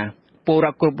ថាពលរ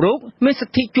ដ្ឋគ្រប់រូបមានសិ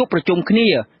ទ្ធិជួបប្រជុំគ្នា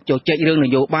ជជែករឿងន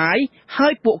យោបាយហើ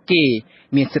យពួកគេ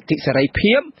មានសិទ្ធិសេរី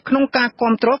ភាពក្នុងការគ្រ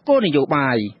ប់គ្រងគោលនយោ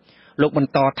បាយលោកប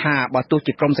ន្តថាបើទោះ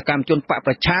ជាក្រុមសកម្មជនបក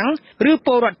ប្រឆាំងឬព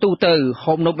លរដ្ឋទូទៅ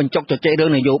ហូបនំបញ្ចុកជជែករឿ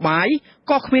ងនយោបាយ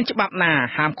ក៏គ្មានច្បាប់ណា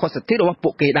ហាមឃាត់សិទ្ធិរបស់ពួ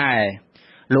កគេដែរ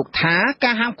លោកថា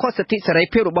ការហាមឃាត់សិទ្ធិសេរី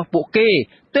ភាពរបស់ពួកគេ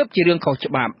ទើបជារឿងខុស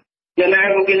ច្បាប់យ៉ាងណា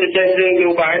ក៏គេជជែករឿងនយោ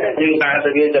បាយដែរយើងតែទៅ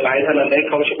វាចម្លៃថានៅនេះ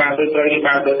ខុសច្បាប់ទៅត្រូវច្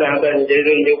បាប់ទៅតាមតែនិយាយ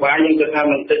រឿងនយោបាយយើងគិតថា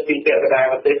មិនតិចពីពាក្យកណ្ដាល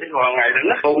ប្រទេសទេរាល់ថ្ងៃហ្នឹង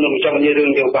ណាហូបនំបញ្ចុកនិយាយរឿង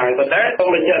នយោបាយប៉ុន្តែខ្ញុំ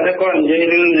បញ្ជាក់ថាគាត់និយាយ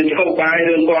រឿងនយោបាយ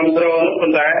រឿងគ្រប់គ្រងប៉ុ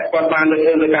ន្តែគាត់បានទៅធ្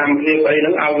វើសកម្មភាពអីហ្នឹ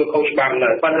ងឲ្យវាខុសច្បាប់នៅ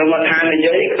ប៉ុន្តែមកថានិ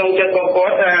យាយក្នុងចិត្តរបស់គា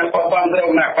ត់ថាគាត់គ្រប់គ្រង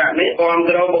គណៈបកនេះគ្រប់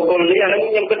គ្រងបុគ្គលនេះអាហ្នឹង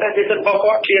ខ្ញុំគិតថាជាសិទ្ធិរបស់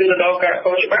គាត់ឈានទៅដល់ការ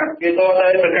ខុសច្បាប់វាតតែ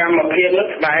សកម្មភាពហ្នឹង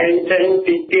ស្ដែងចេញ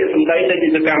ពីពាក្យសម្ដីទៅជា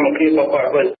សកម្មភាពរបស់គា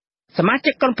ត់វិញសមា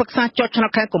ជិកក្រុមប្រឹក្សាចុះឆ្នោត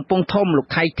ខេត្តកំពង់ធំលោក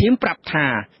ថៃធីមប្រាប់ថា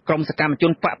ក្រុមសកម្មជ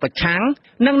នបកប្រឆាំង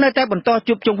នឹងនៅតែបន្ត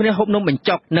ជួបជុំគ្នាហូបនំបញ្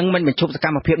ចុកនិងមិនបញ្ឈប់សក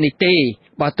ម្មភាពនេះទេ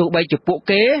បើទោះបីជាពួក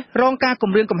គេរងការ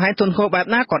គំរាមកំហែងធ្ងន់ធ្ងរបែប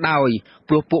ណាក៏ដោយ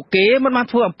ព្រោះពួកគេមិនបាន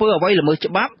ធ្វើអំពើអ្វីល្មើស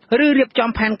ច្បាប់ឬរៀបចំ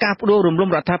ផែនការផ្ដួលរំលំ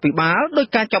រដ្ឋាភិបាលដោយ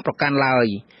ការចាប់ប្រកាន់ឡើយ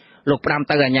លោកប្រាំ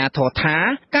ទៅអាជ្ញាធរថា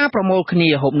ការប្រមូលគ្នា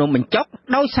ហូបនំបញ្ចុក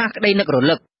ដោយសារក្តីនឹករ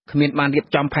លឹកគ្មានបានរៀប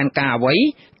ចំផែនការអ្វី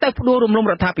ទៅផ្ដួលរំលំ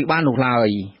រដ្ឋាភិបាលនោះឡើ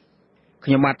យ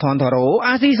ខ្ញុំបាទថនធរ៉ូ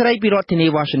អាស៊ីសេរីពីរដ្ឋធានី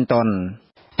Washington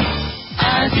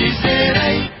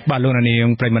បាទលោកនាង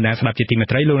ប្រិយមិត្តស្ដាប់ជាទីមេ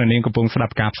ត្រីលោកនាងកំពុងស្ដា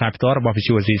ប់ការផ្សាយផ្ទាល់របស់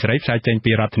Visual Asia សេរីផ្សាយចេញ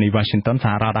ពីរដ្ឋធានី Washington ស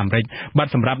ហរដ្ឋអាមេរិកបាទ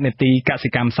សម្រាប់នេតិកសិ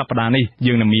កម្មសប្តាហ៍នេះ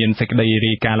យើងនឹងមានសេចក្តី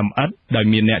រាយការណ៍លម្អិតដោយ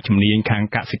មានអ្នកជំនាញខាង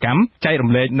កសិកម្មចែករំ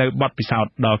លែកនៅបទពិសោធ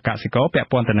ន៍ដល់កសិករពាក់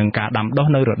ព័ន្ធទៅនឹងការដាំដុះ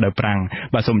នៅរដូវប្រាំង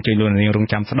បាទសូមអញ្ជើញលោកនាងរង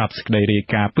ចាំស្ដាប់សេចក្តីរាយ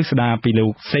ការណ៍ពិស្ដារពីលោ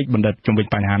កសេកបណ្ឌិតជុំវិញ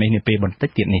បញ្ហានេះនាពេលបន្តិច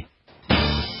ទៀតនេះ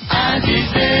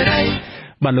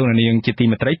បាទលោកនាងជាទី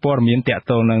មេត្រីព័ត៌មានតាក់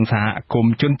ទងនឹងសហគម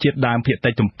ន៍ជនជាតិដើមភាគតិ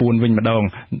ចទំពួនវិញម្ដង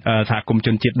សហគមន៍ជ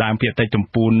នជាតិដើមភាគតិចទំ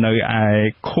ពួននៅឯ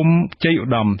ឃុំជ័យឧ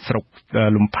ត្តមស្រុក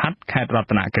លំផាត់ខេត្តរ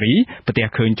តនគិរីប្រទះ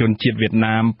ឃើញជនជាតិវៀត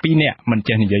ណាម2នាក់មិន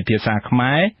ចេះនិយាយភាសាខ្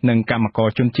មែរនិងកម្មករ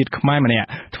ជនជាតិខ្មែរម្នាក់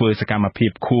ធ្វើសកម្មភា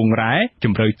ពខួងរ៉ែជ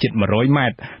ម្រៅជិត100ម៉ែ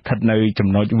ត្រស្ថិតនៅចំ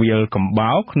ណុចវាលកំ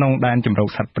បោរក្នុងដែនជម្រក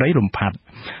សត្វព្រៃលំផាត់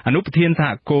អនុប្រធានសហ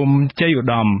គមន៍ជ័យឧត្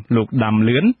តមលោកដាំ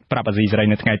លឿនប្រាប់អាស៊ីសេរី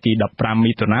នៅថ្ងៃទី15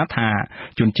មិថុនាថា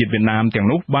ជនជាតិវៀតណាមទាំង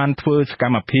នោះបានធ្វើសក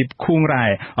ម្មភាពខួងរ៉ែ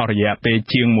អស់រយៈពេល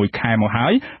ជាង1ខែមកហើ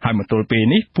យមកទល់ពេល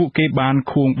នេះពួកគេបាន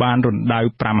ខួងបានរណ្ដៅ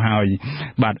5ហើយ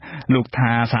បាទលោក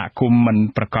ថាសហគមន៍មិន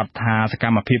ប្រកាសថាសក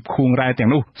ម្មភាពខួងរ៉ែទាំង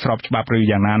នោះស្របច្បាប់ឬ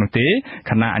យ៉ាងណានោះទេ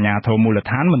ខណៈអាជ្ញាធរមូលដ្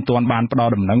ឋានមិនទាន់បានផ្ដ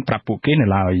ល់ដំណឹងប្រាប់ពួកគេនៅ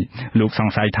ឡើយលោកស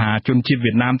ង្ស័យថាជនជាតិ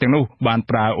វៀតណាមទាំងនោះបាន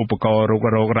ប្រើឧបករណ៍រក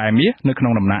រ៉ែមាសនៅក្នុ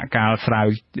ងដំណាក់កាលស្រាវ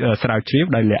ជ្រាវ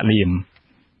ដោយលាក់លៀម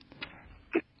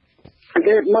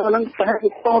គេមកនឹងប្រហែលជា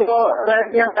តររ៉ែ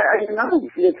យ៉ាងតែអីហ្នឹង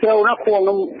វាជើណាពួក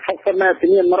នឹង60ម៉ែត្រ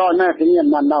មាន100ម៉ែត្រមាន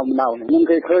មិនដល់ខ្ញុំ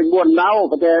គេឃើញ4ដៅ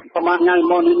ប៉ុន្តែប្រហែលថ្ងៃ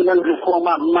មកនេះមិននឹងពួក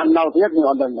មិនដល់ទៀតខ្ញុំ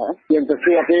អត់ដឹងដែរយើងទៅស្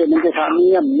គាល់ទេនឹងគេថា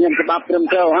មានច្បាប់ត្រឹម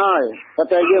ត្រូវហើយ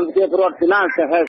តែយើងជារដ្ឋពីណាចេះ